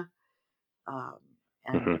Asia, um,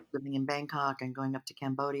 and Hmm. living in Bangkok and going up to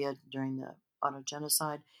Cambodia during the auto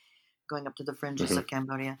genocide, going up to the fringes Hmm. of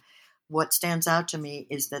Cambodia. What stands out to me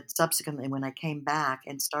is that subsequently, when I came back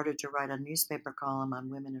and started to write a newspaper column on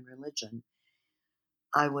women and religion,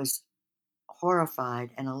 I was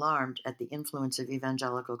horrified and alarmed at the influence of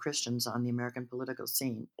evangelical Christians on the American political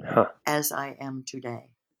scene, Huh. as I am today.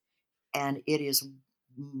 And it is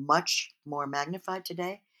much more magnified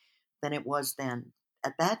today than it was then.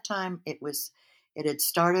 At that time, it had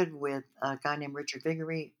started with a guy named Richard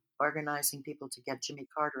Viguerie organizing people to get Jimmy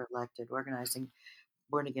Carter elected, organizing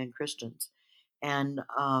born again Christians, and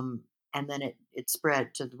then it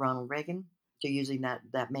spread to Ronald Reagan, to using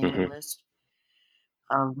that mailing Hmm. list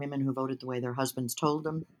of women who voted the way their husbands told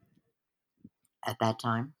them at that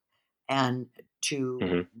time, and to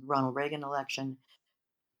Hmm. Ronald Reagan election,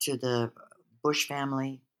 to the Bush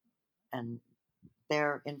family and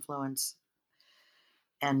their influence,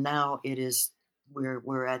 and now it is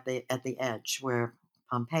we're at the edge where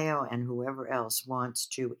Pompeo and whoever else wants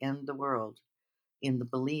to end the world in the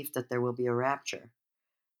belief that there will be a rapture.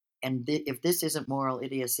 And if this isn't moral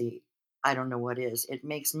idiocy, I don't know what is. It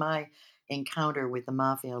makes my encounter with the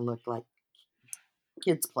mafia look like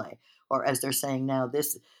kids play, or as they're saying now,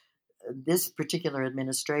 this particular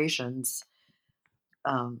administration's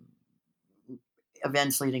um,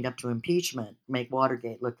 events leading up to impeachment make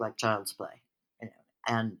Watergate look like child's play. You know,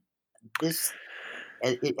 and this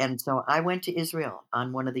and so I went to Israel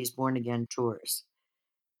on one of these born again tours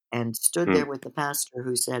and stood there Mm. with the pastor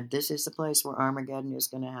who said, "This is the place where Armageddon is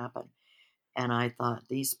going to happen." And I thought,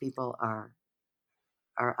 these people are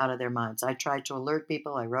out of their minds. I tried to alert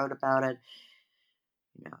people. I wrote about it.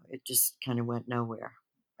 It just kind of went nowhere.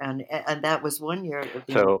 And that was one year of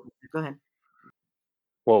the. So, Go ahead.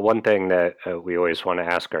 well, one thing that we always want to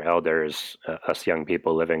ask our elders, us young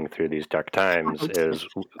people living through these dark times, is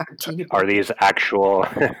Our are teenagers. these actual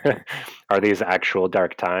are these actual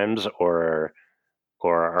dark times, or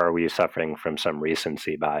are we suffering from some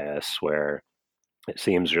recency bias where it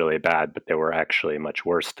seems really bad, but there were actually much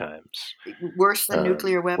worse times? Worse than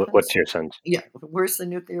nuclear What's weapons? your sense? Yeah, worse than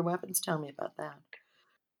nuclear weapons? Tell me about that.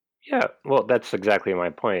 Yeah, well, that's exactly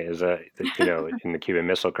my point. Is that in the Cuban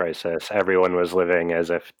Missile Crisis, everyone was living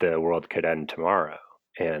as if the world could end tomorrow,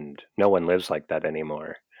 and no one lives like that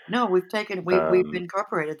anymore. No, we've Um,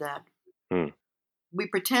 incorporated that. hmm. We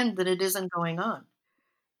pretend that it isn't going on.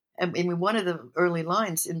 I mean, one of the early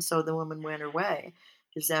lines in "So the Woman Went Her Way"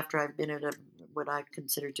 is after I've been at what I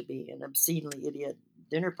consider to be an obscenely idiot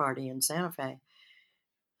dinner party in Santa Fe.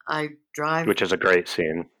 I drive, Which is a great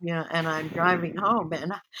scene. and I'm driving home,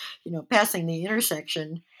 and passing the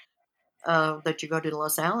intersection that you go to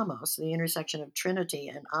Los Alamos, the intersection of Trinity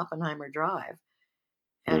and Oppenheimer Drive,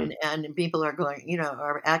 Hmm. and people are going,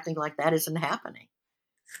 are acting like that isn't happening.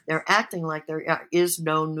 They're acting like there is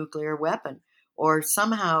no nuclear weapon, or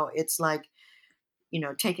somehow it's like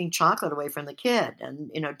taking chocolate away from the kid,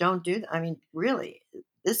 and don't do that. I mean, really,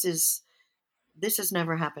 this is this has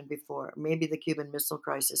never happened before. Maybe the Cuban Missile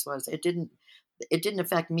Crisis was. It didn't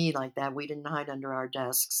affect me like that. We didn't hide under our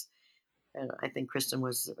desks. And I think Kristen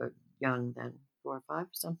was young then. 4 or 5,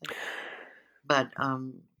 something. But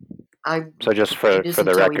I So just it for isn't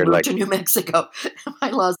the until we record, moved like, to New Mexico by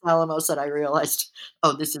Los Alamos that I realized,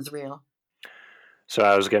 oh, this is real. so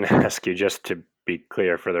I was going to ask you, just to be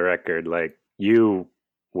clear for the record, like, you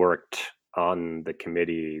worked on the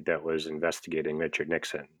committee that was investigating Richard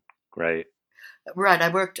Nixon, right? Right. I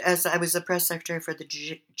was the press secretary for the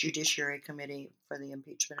Judiciary Committee for the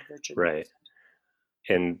impeachment of Richard Right. Nixon.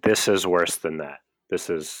 And this is worse than that. This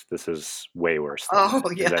is way worse than that. Oh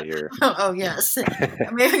Is yeah. that your? Oh yes.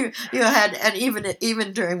 I mean, you had, and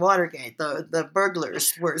even during Watergate, the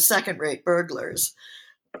burglars were second-rate burglars.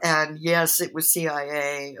 And yes, it was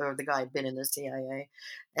CIA, or the guy had been in the CIA.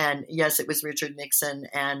 And yes, it was Richard Nixon.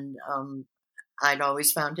 And I'd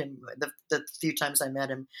always found him, the few times I met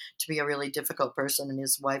him, to be a really difficult person. And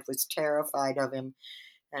his wife was terrified of him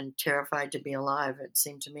and terrified to be alive, it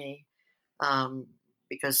seemed to me. Um,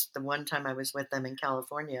 because the one time I was with them in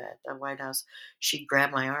California at the White House, she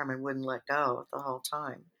grabbed my arm and wouldn't let go the whole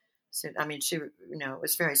time. So, I mean, it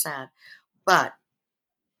was very sad. But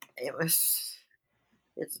it was,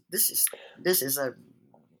 this is a,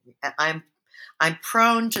 I'm, I'm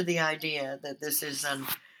prone to the idea that this is an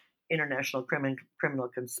international criminal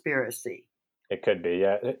conspiracy. It could be,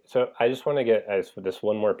 yeah. So I just want to get as this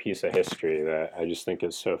one more piece of history that I just think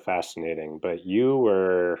is so fascinating. But you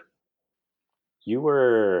were,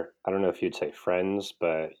 I don't know if you'd say friends,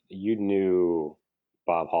 but you knew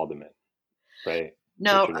Bob Haldeman, right?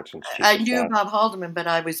 No, Richard Nixon's chief I of knew staff. Bob Haldeman, but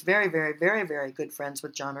I was very, very, very, very good friends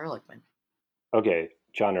with John Ehrlichman. Okay,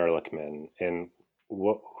 John Ehrlichman, and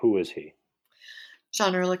who is he?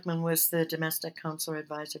 John Ehrlichman was the domestic consular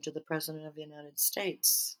advisor to the President of the United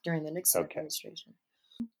States during the Nixon Okay, administration.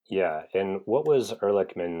 yeah. And what was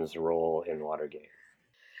Ehrlichman's role in Watergate?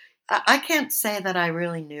 I can't say that I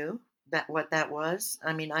really knew that what that was.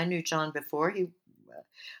 I mean, I knew John before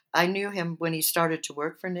I knew him when he started to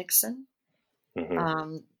work for Nixon. Hmm.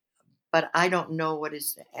 Um, but I don't know what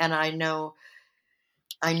is, and I know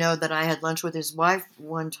that I had lunch with his wife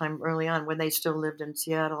one time early on when they still lived in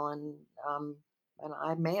Seattle, and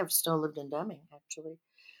I may have still lived in Deming actually.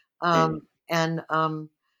 Hmm. And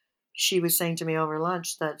she was saying to me over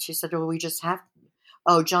lunch that she said, "Well, we just have.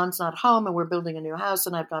 Oh, John's not home, and we're building a new house,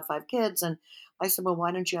 and I've got 5 kids." And I said, "Well,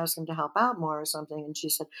 why don't you ask him to help out more or something?" And she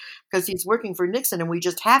said, "Because he's working for Nixon, and we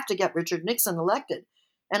just have to get Richard Nixon elected."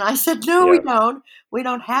 And I said, "No, we Yeah. don't. We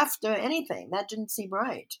don't have to anything. That didn't seem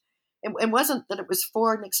right. It wasn't that it was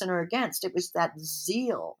for Nixon or against. It was that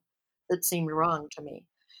zeal that seemed wrong to me.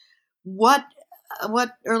 What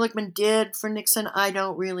what Ehrlichman did for Nixon, I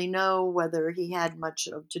don't really know whether he had much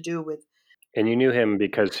to do with. And you knew him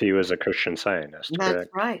because he was a Christian Zionist, That's correct?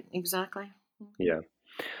 right, exactly. Yeah.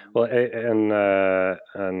 Well, and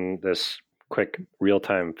on this quick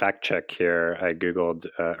real-time fact check here, I Googled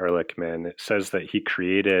Ehrlichman. It says that he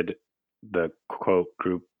created the quote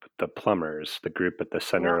group, the Plumbers, the group at the Yeah,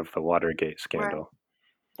 center of the Watergate right. scandal.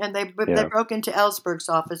 And they Yeah, broke into Ellsberg's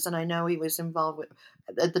office, and I know he was involved with.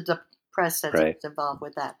 The press says he right. was involved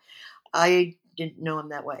with that. I didn't know him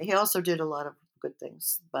that way. He also did a lot of good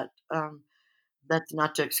things, but that's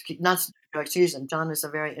not to excuse him. John is a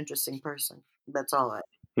very interesting person. That's all I.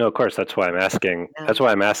 No, of course, that's why I'm asking. Yeah. That's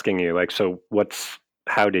why I'm asking you. Like, so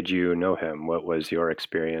how did you know him? What was your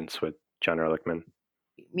experience with John Ehrlichman?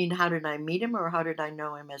 I mean, how did I meet him, or how did I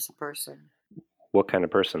know him as a person? What kind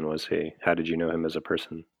of person was he? How did you know him as a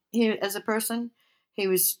person? As a person, he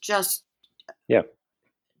was just Yeah.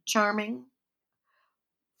 charming,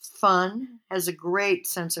 fun, has a great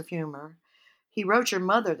sense of humor. He wrote your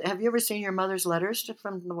mother. Have you ever seen your mother's letters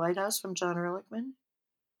from the White House from John Ehrlichman?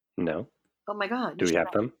 No. Oh my God, you Do we should.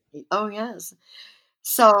 have them? Oh yes.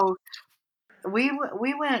 So we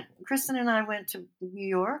went. Kristen and I went to New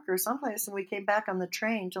York or someplace, and we came back on the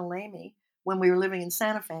train to Lamy when we were living in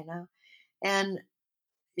Santa Fe now, and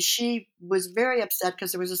she was very upset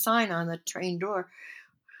because there was a sign on the train door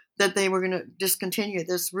that they were going to discontinue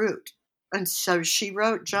this route, and so she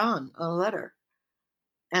wrote John a letter.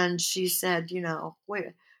 And she said, wait,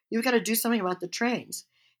 you got to do something about the trains.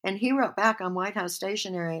 And he wrote back on White House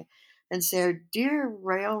stationery and said, "Dear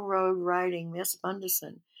Railroad Riding Miss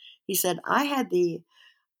Bundesen," he said, "I had the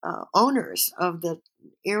owners of the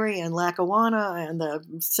Erie and Lackawanna and the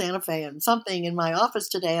Santa Fe and something in my office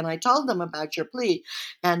today, and I told them about your plea."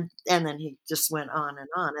 And then he just went on,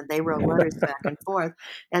 and they wrote letters back and forth,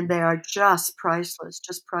 and they are just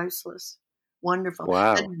priceless, wonderful.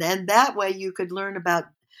 Wow. And that way you could learn about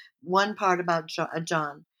one part about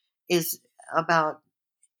John is about,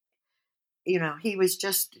 he was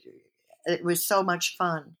just, it was so much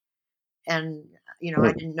fun. And,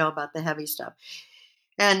 I didn't know about the heavy stuff.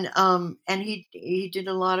 And he did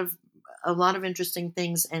a lot of a lot of interesting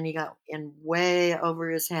things, and he got in way over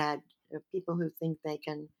his head. People who think they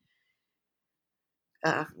can,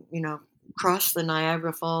 uh, you know, cross the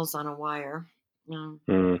Niagara Falls on a wire. Um,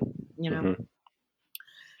 Mm, you know. mhm.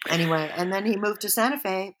 Anyway, and then he moved to Santa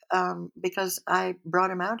Fe because I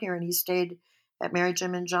brought him out here, and he stayed at Mary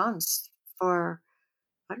Jim and John's for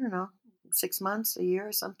I don't know 6 months, a year,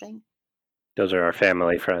 or something. Those are our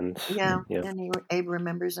family friends. Yeah, Yeah. and Abe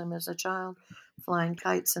remembers him as a child flying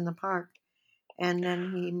kites in the park. And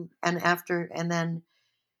then he and after and then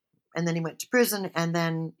he went to prison, and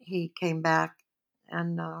then he came back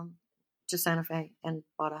and to Santa Fe and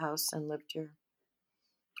bought a house and lived here.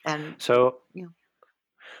 And So, you know,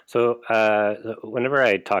 whenever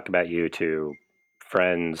I talk about you to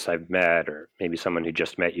friends I've met, or maybe someone who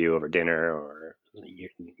just met you over dinner, or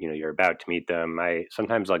you're about to meet them, I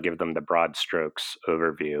sometimes I'll give them the broad strokes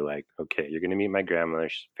overview, like, okay, you're going to meet my grandmother.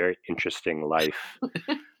 She's a very interesting life.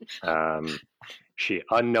 Um, she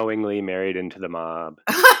unknowingly married into the mob.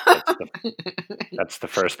 That's the that's the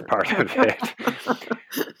first part of it.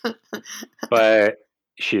 But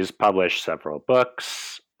she's published several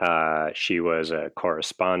books. She was a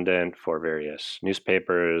correspondent for various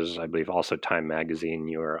newspapers. I believe also Time Magazine.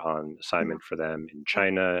 You were on yeah, assignment for them in yeah,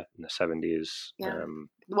 China in the 70s. yeah.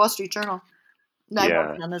 The Wall Street Journal. No, I Yeah,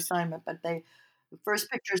 wasn't on assignment, but the first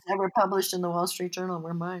pictures ever published in the Wall Street Journal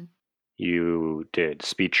were mine. you did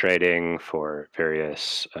speech writing for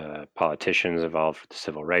various politicians involved with the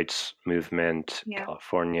civil rights movement in Yeah,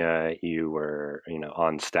 California. You were,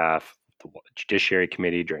 on staff of the Judiciary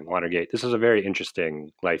Committee during Watergate. This is a very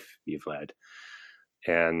interesting life you've led,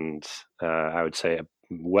 and I would say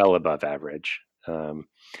well above average.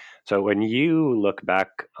 So when you look back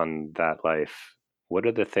on that life, what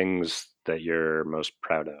are the things that you're most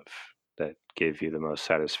proud of, that gave you the most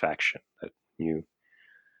satisfaction? That you,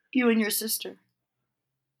 you and your sister.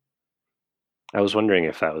 I was wondering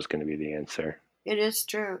if that was going to be the answer. It is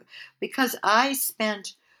true because I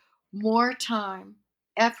spent more time,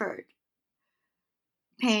 effort,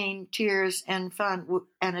 pain, tears, and fun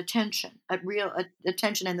and attention, real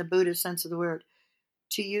attention in the Buddhist sense of the word,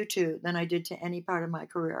 to you two than I did to any part of my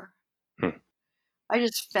career. Hmm. I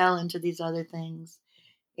just fell into these other things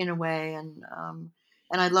in a way, and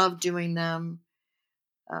I loved doing them.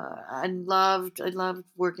 I loved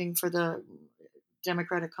working for the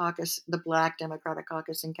Democratic Caucus, the Black Democratic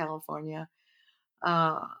Caucus in California.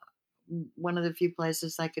 Uh, One of the few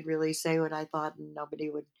places I could really say what I thought, and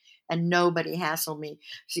nobody hassled me.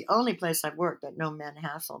 It's the only place I've worked that no men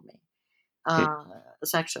hassled me Hmm.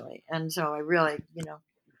 sexually, and so I really,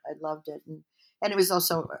 I loved it, and it was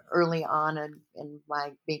also early on in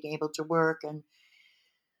my being able to work, and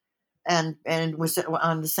it was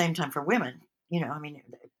on the same time for women. I mean,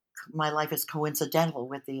 my life is coincidental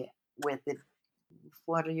with the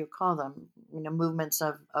what do you call them? Movements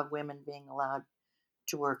of women being allowed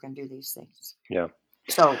to work and do these things. Yeah.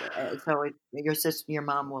 Your sister, your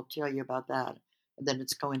mom will tell you about that. And then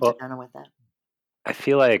it's Well, coincidental with that. I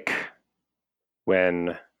feel like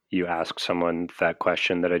when you ask someone that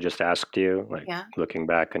question that I just asked you, like Yeah, looking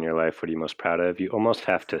back on your life, what are you most proud of? You almost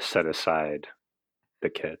have to set aside the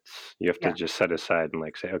kids. You have to yeah. just set aside and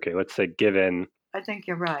like say, okay, let's say given, I think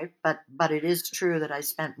you're right, but it is true that I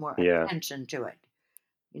spent more yeah, attention to it.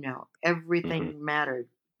 hmm, Everything mattered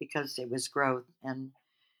because it was growth, and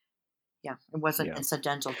yeah, it wasn't yeah.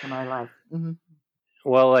 incidental to my life. Hmm.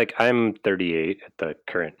 Well, like I'm 38 at the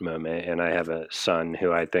current moment, and I have a son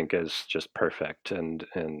who I think is just perfect and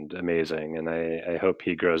amazing, and I hope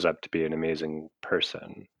he grows up to be an amazing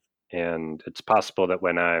person. And it's possible that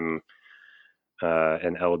when I'm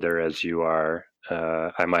an elder as you are,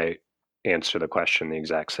 I might answer the question the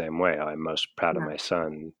exact same way. I'm most proud of Yeah, my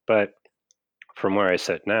son, but from where I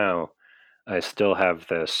sit now, I still have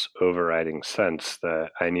this overriding sense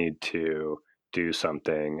that I need to do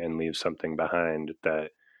something and leave something behind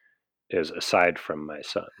that is aside from my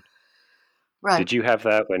son. right. Did you have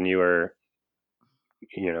that when you were,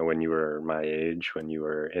 when you were my age, when you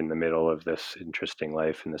were in the middle of this interesting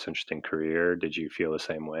life and this interesting career? Did you feel the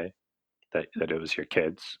same way, that it was your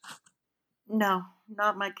kids? No,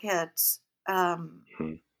 not my kids. Um,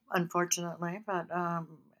 Hmm. Unfortunately, but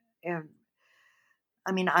and,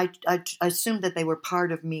 I mean, I assumed that they were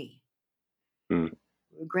part of me. Hmm.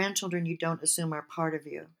 Grandchildren, you don't assume are part of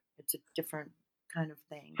you. It's a different kind of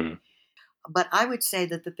thing. Hmm. But I would say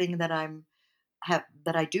that the thing that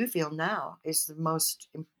I do feel now is the most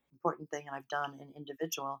important thing I've done in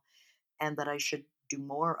individual, and that I should do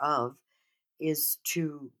more of, is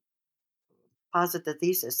to posit the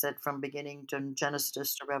thesis that from beginning to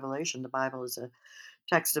Genesis to Revelation, the Bible is a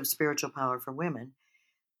text of spiritual power for women,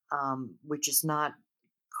 which is not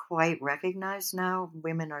quite recognized now.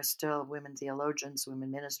 Women are still women theologians,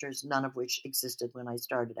 women ministers, none of which existed when I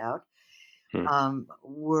started out. Hmm.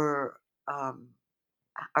 Were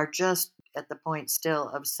are just at the point still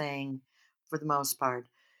of saying, for the most part,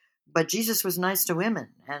 but Jesus was nice to women,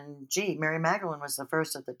 and gee, Mary Magdalene was the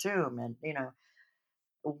first at the tomb, and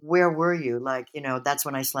where were you? Like, that's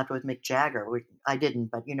when I slept with Mick Jagger. I didn't,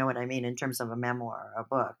 but you know what I mean in terms of a memoir, a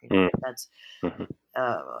book. Hmm. That's Hmm.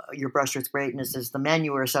 your brush with greatness is the men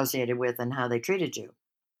you were associated with and how they treated you.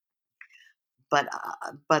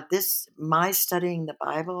 But this, my studying the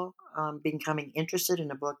Bible, becoming interested in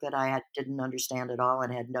a book that didn't understand at all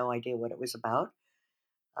and had no idea what it was about,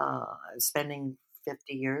 spending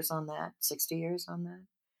 50 years on that, 60 years on that.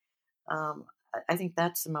 I think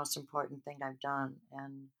that's the most important thing I've done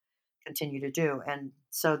and continue to do. And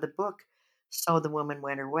so the book, So the Woman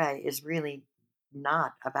Went Her Way, is really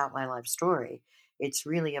not about my life story. It's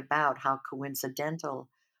really about how coincidental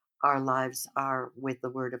our lives are with the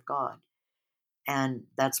Word of God. And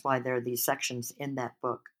that's why there are these sections in that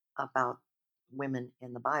book about women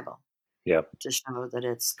in the Bible Yep. to show that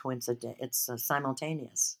it's coincident, it's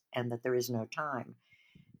simultaneous, and that there is no time,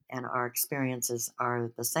 and our experiences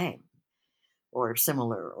are the same or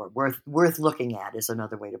similar or worth looking at is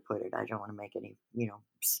another way to put it. I don't want to make any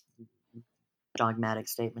dogmatic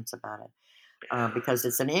statements about it because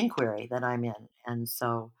it's an inquiry that I'm in, and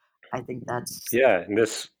so I think that's Yeah, and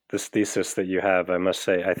this thesis that you have, I must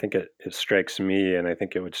say, I think it strikes me, and I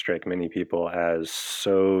think it would strike many people as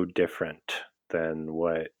so different than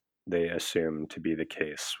what they assume to be the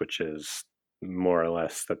case, which is more or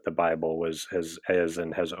less that the Bible is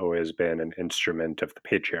and has always been an instrument of the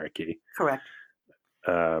patriarchy. correct.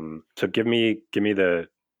 So give me the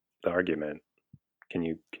argument. Can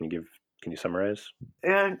you summarize?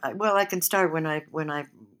 And well, I can start when I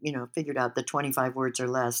figured out the 25 words or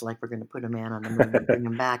less, like we're going to put a man on the moon and bring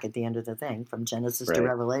him back at the end of the thing from Genesis to Right.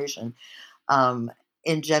 Revelation. Um,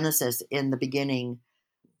 in Genesis, in the beginning,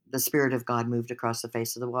 the Spirit of God moved across the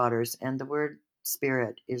face of the waters, and the word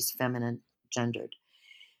spirit is feminine gendered.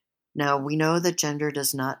 Now, we know that gender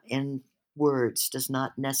does not, in words, does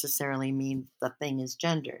not necessarily mean the thing is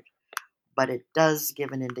gendered, but it does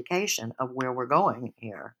give an indication of where we're going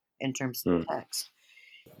here in terms of the Hmm. text.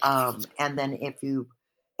 And then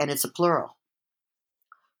and it's a plural,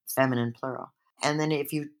 feminine plural. And then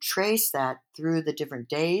if you trace that through the different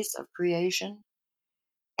days of creation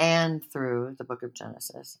and through the book of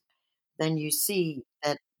Genesis, then you see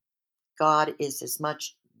that God is as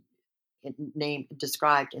much named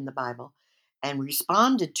described in the Bible and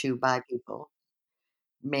responded to by people,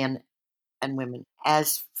 men and women,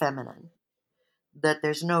 as feminine. That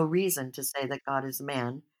there's no reason to say that God is a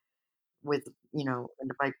man with a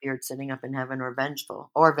white beard sitting up in heaven or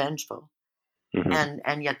vengeful, Hmm.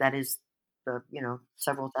 and yet that is the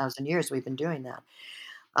several thousand years we've been doing that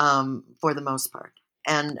for the most part.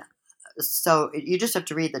 And so you just have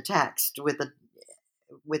to read the text with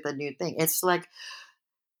a new thing. It's like,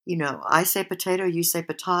 I say potato, you say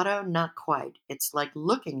potato, not quite. It's like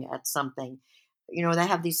looking at something. They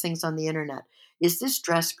have these things on the internet. Is this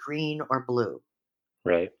dress green or blue?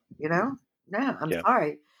 Right. You know? No, I'm Yeah.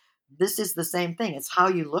 sorry. This is the same thing. It's how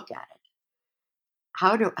you look at it.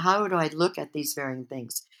 How do I look at these varying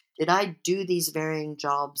things? Did I do these varying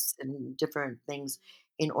jobs and different things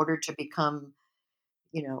in order to become,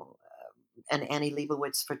 you know, an Annie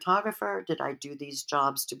Leibovitz photographer? Did I do these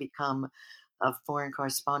jobs to become a foreign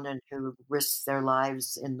correspondent who risks their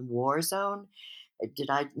lives in the war zone? Did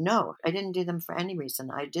I? No, I didn't do them for any reason.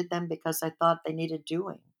 I did them because I thought they needed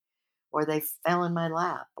doing, or they fell in my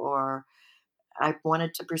lap, or I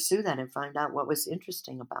wanted to pursue that and find out what was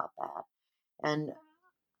interesting about that. And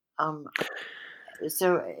um,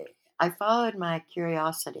 so I followed my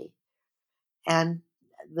curiosity and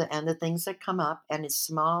the things that come up, and as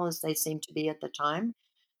small as they seemed to be at the time,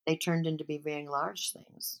 they turned into be very large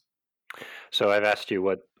things. So I've asked you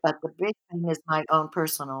what. But the big thing is my own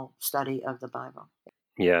personal study of the Bible.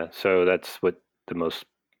 Yeah, so that's what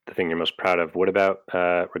the thing you're most proud of. What about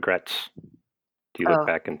regrets? Do you look Oh,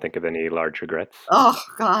 back and think of any large regrets? oh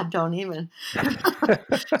God, don't even,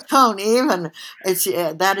 don't even.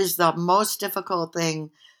 That is the most difficult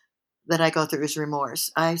thing that I go through is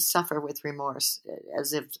remorse. I suffer with remorse,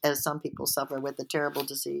 as some people suffer with a terrible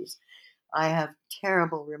disease. I have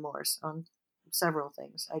terrible remorse on several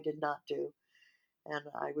things I did not do, and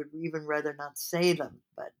I would even rather not say them.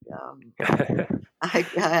 But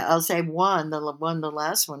I'll say one. The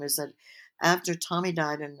last one is that after Tommy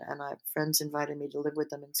died, and friends invited me to live with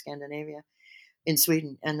them in Scandinavia, in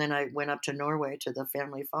Sweden, and then I went up to Norway to the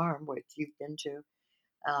family farm, which you've been to,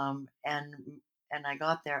 and and I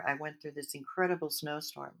got there. I went through this incredible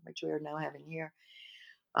snowstorm, which we are now having here.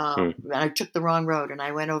 Hmm. I took the wrong road, and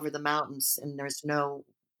I went over the mountains, and there was no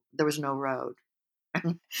road.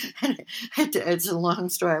 It's a long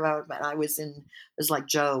story about, but I was in, it was like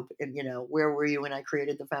Job, and where were you when I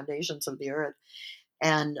created the foundations of the earth?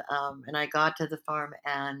 And I got to the farm,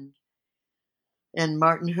 and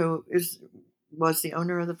Martin, who is was the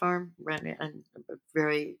owner of the farm, ran it, and a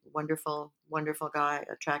very wonderful, wonderful guy,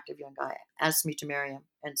 attractive young guy, asked me to marry him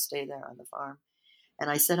and stay there on the farm. And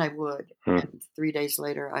I said I would. Hmm. And 3 days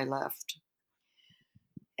later, I left.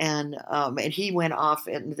 And he went off.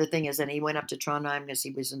 And the thing is, and he went up to Trondheim because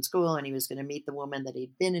he was in school and he was going to meet the woman that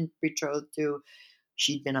he'd been betrothed to.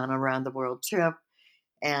 She'd been on a round the world trip.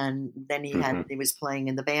 And then Hmm. he was playing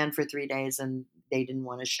in the band for 3 days, and they didn't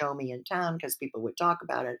want to show me in town because people would talk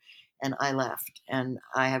about it. And I left, and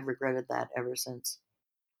I have regretted that ever since.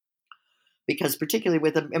 Because particularly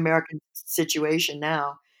with the American situation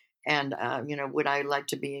now, and would I like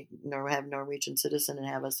to be have Norwegian citizen and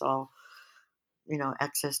have us all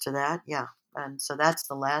access to that? Yeah, and so that's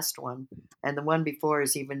the last one, and the one before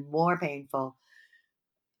is even more painful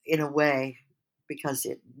in a way because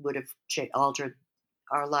it would have altered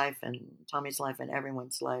our life and Tommy's life and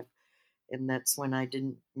everyone's life, and that's when I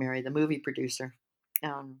didn't marry the movie producer.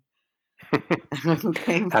 Um, who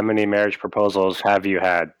came. How many marriage proposals have you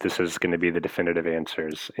had? This is going to be the definitive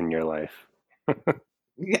answers in your life.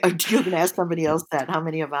 Yeah, you can ask somebody else that. How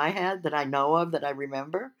many have I had that I know of that I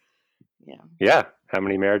remember? Yeah. Yeah. How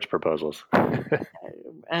many marriage proposals?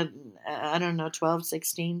 And I don't know, 12,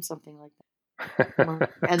 16, something like that. More.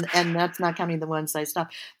 And that's not counting the ones I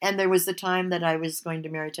stopped. And there was the time that I was going to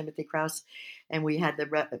marry Timothy Krause, and we had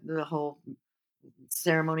the whole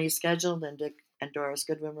ceremony scheduled, and Dick and Doris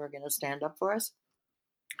Goodwin were going to stand up for us,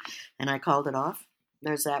 and I called it off.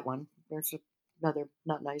 There's that one. There's another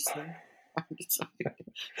not nice thing.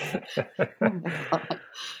 Oh my God.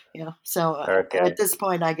 Yeah. So Okay. at this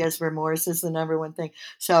point, I guess remorse is the number one thing.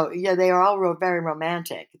 So yeah, they are all very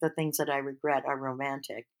romantic. The things that I regret are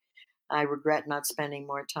romantic. I regret not spending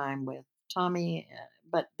more time with Tommy,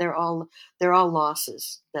 but they're all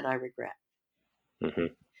losses that I regret. Hmm.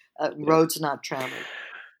 Yeah. Roads not traveled.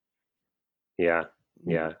 Yeah.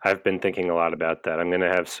 Mm. Yeah. I've been thinking a lot about that. I'm going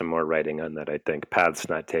to have some more writing on that, I think. Paths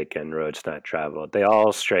not taken, roads not traveled. They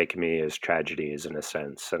all strike me as tragedies in a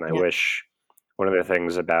sense. And I Yeah, wish one of the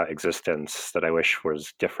things about existence that I wish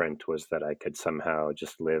was different was that I could somehow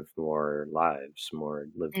just live more lives,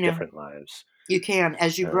 live you know, different lives. you can.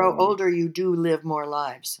 As you grow Um, older, you do live more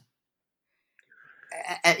lives.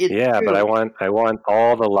 It's yeah, but I true. want I want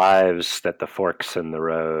all the lives that the forks in the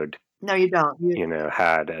road, No, you don't.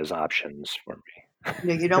 had as options for me.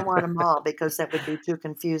 You don't want them all because that would be too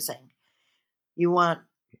confusing. You want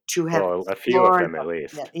to have Well, a few of explored them at them.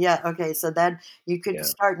 Yeah, least. yeah, okay, so that you could Yeah,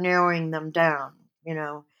 start narrowing them down,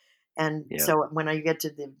 and yeah. so when I get to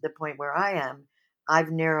the point where I am,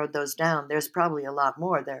 I've narrowed those down. There's probably a lot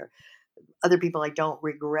more there. Other people I don't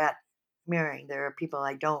regret marrying. There are people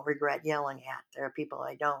I don't regret yelling at. There are people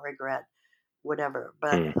I don't regret whatever.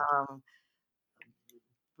 But Hmm.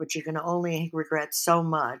 but you can only regret so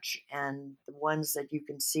much, and the ones that you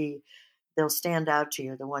can see, they'll stand out to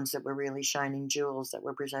you, the ones that were really shining jewels that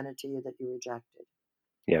were presented to you that you rejected.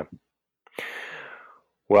 Yeah.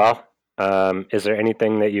 Well, is there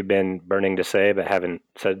anything that you've been burning to say but haven't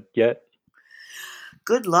said yet?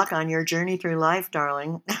 Good luck on your journey through life,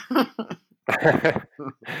 darling.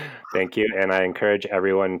 Thank you, and I encourage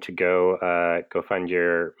everyone to go find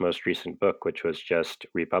your most recent book, which was just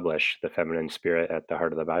republished, "The Feminine Spirit at the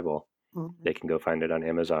Heart of the Bible." Mhm. They can go find it on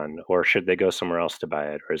Amazon, or should they go somewhere else to buy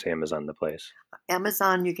it, or is Amazon the place?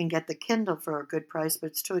 Amazon, you can get the Kindle for a good price, but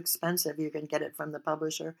it's too expensive. You can get it from the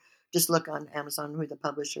publisher. Just look on Amazon who the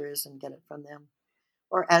publisher is and get it from them.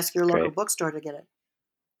 Or ask your local Great, bookstore to get it.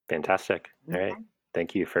 fantastic. All right, Okay.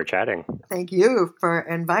 thank you for chatting. Thank you for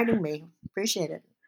inviting me. Appreciate it.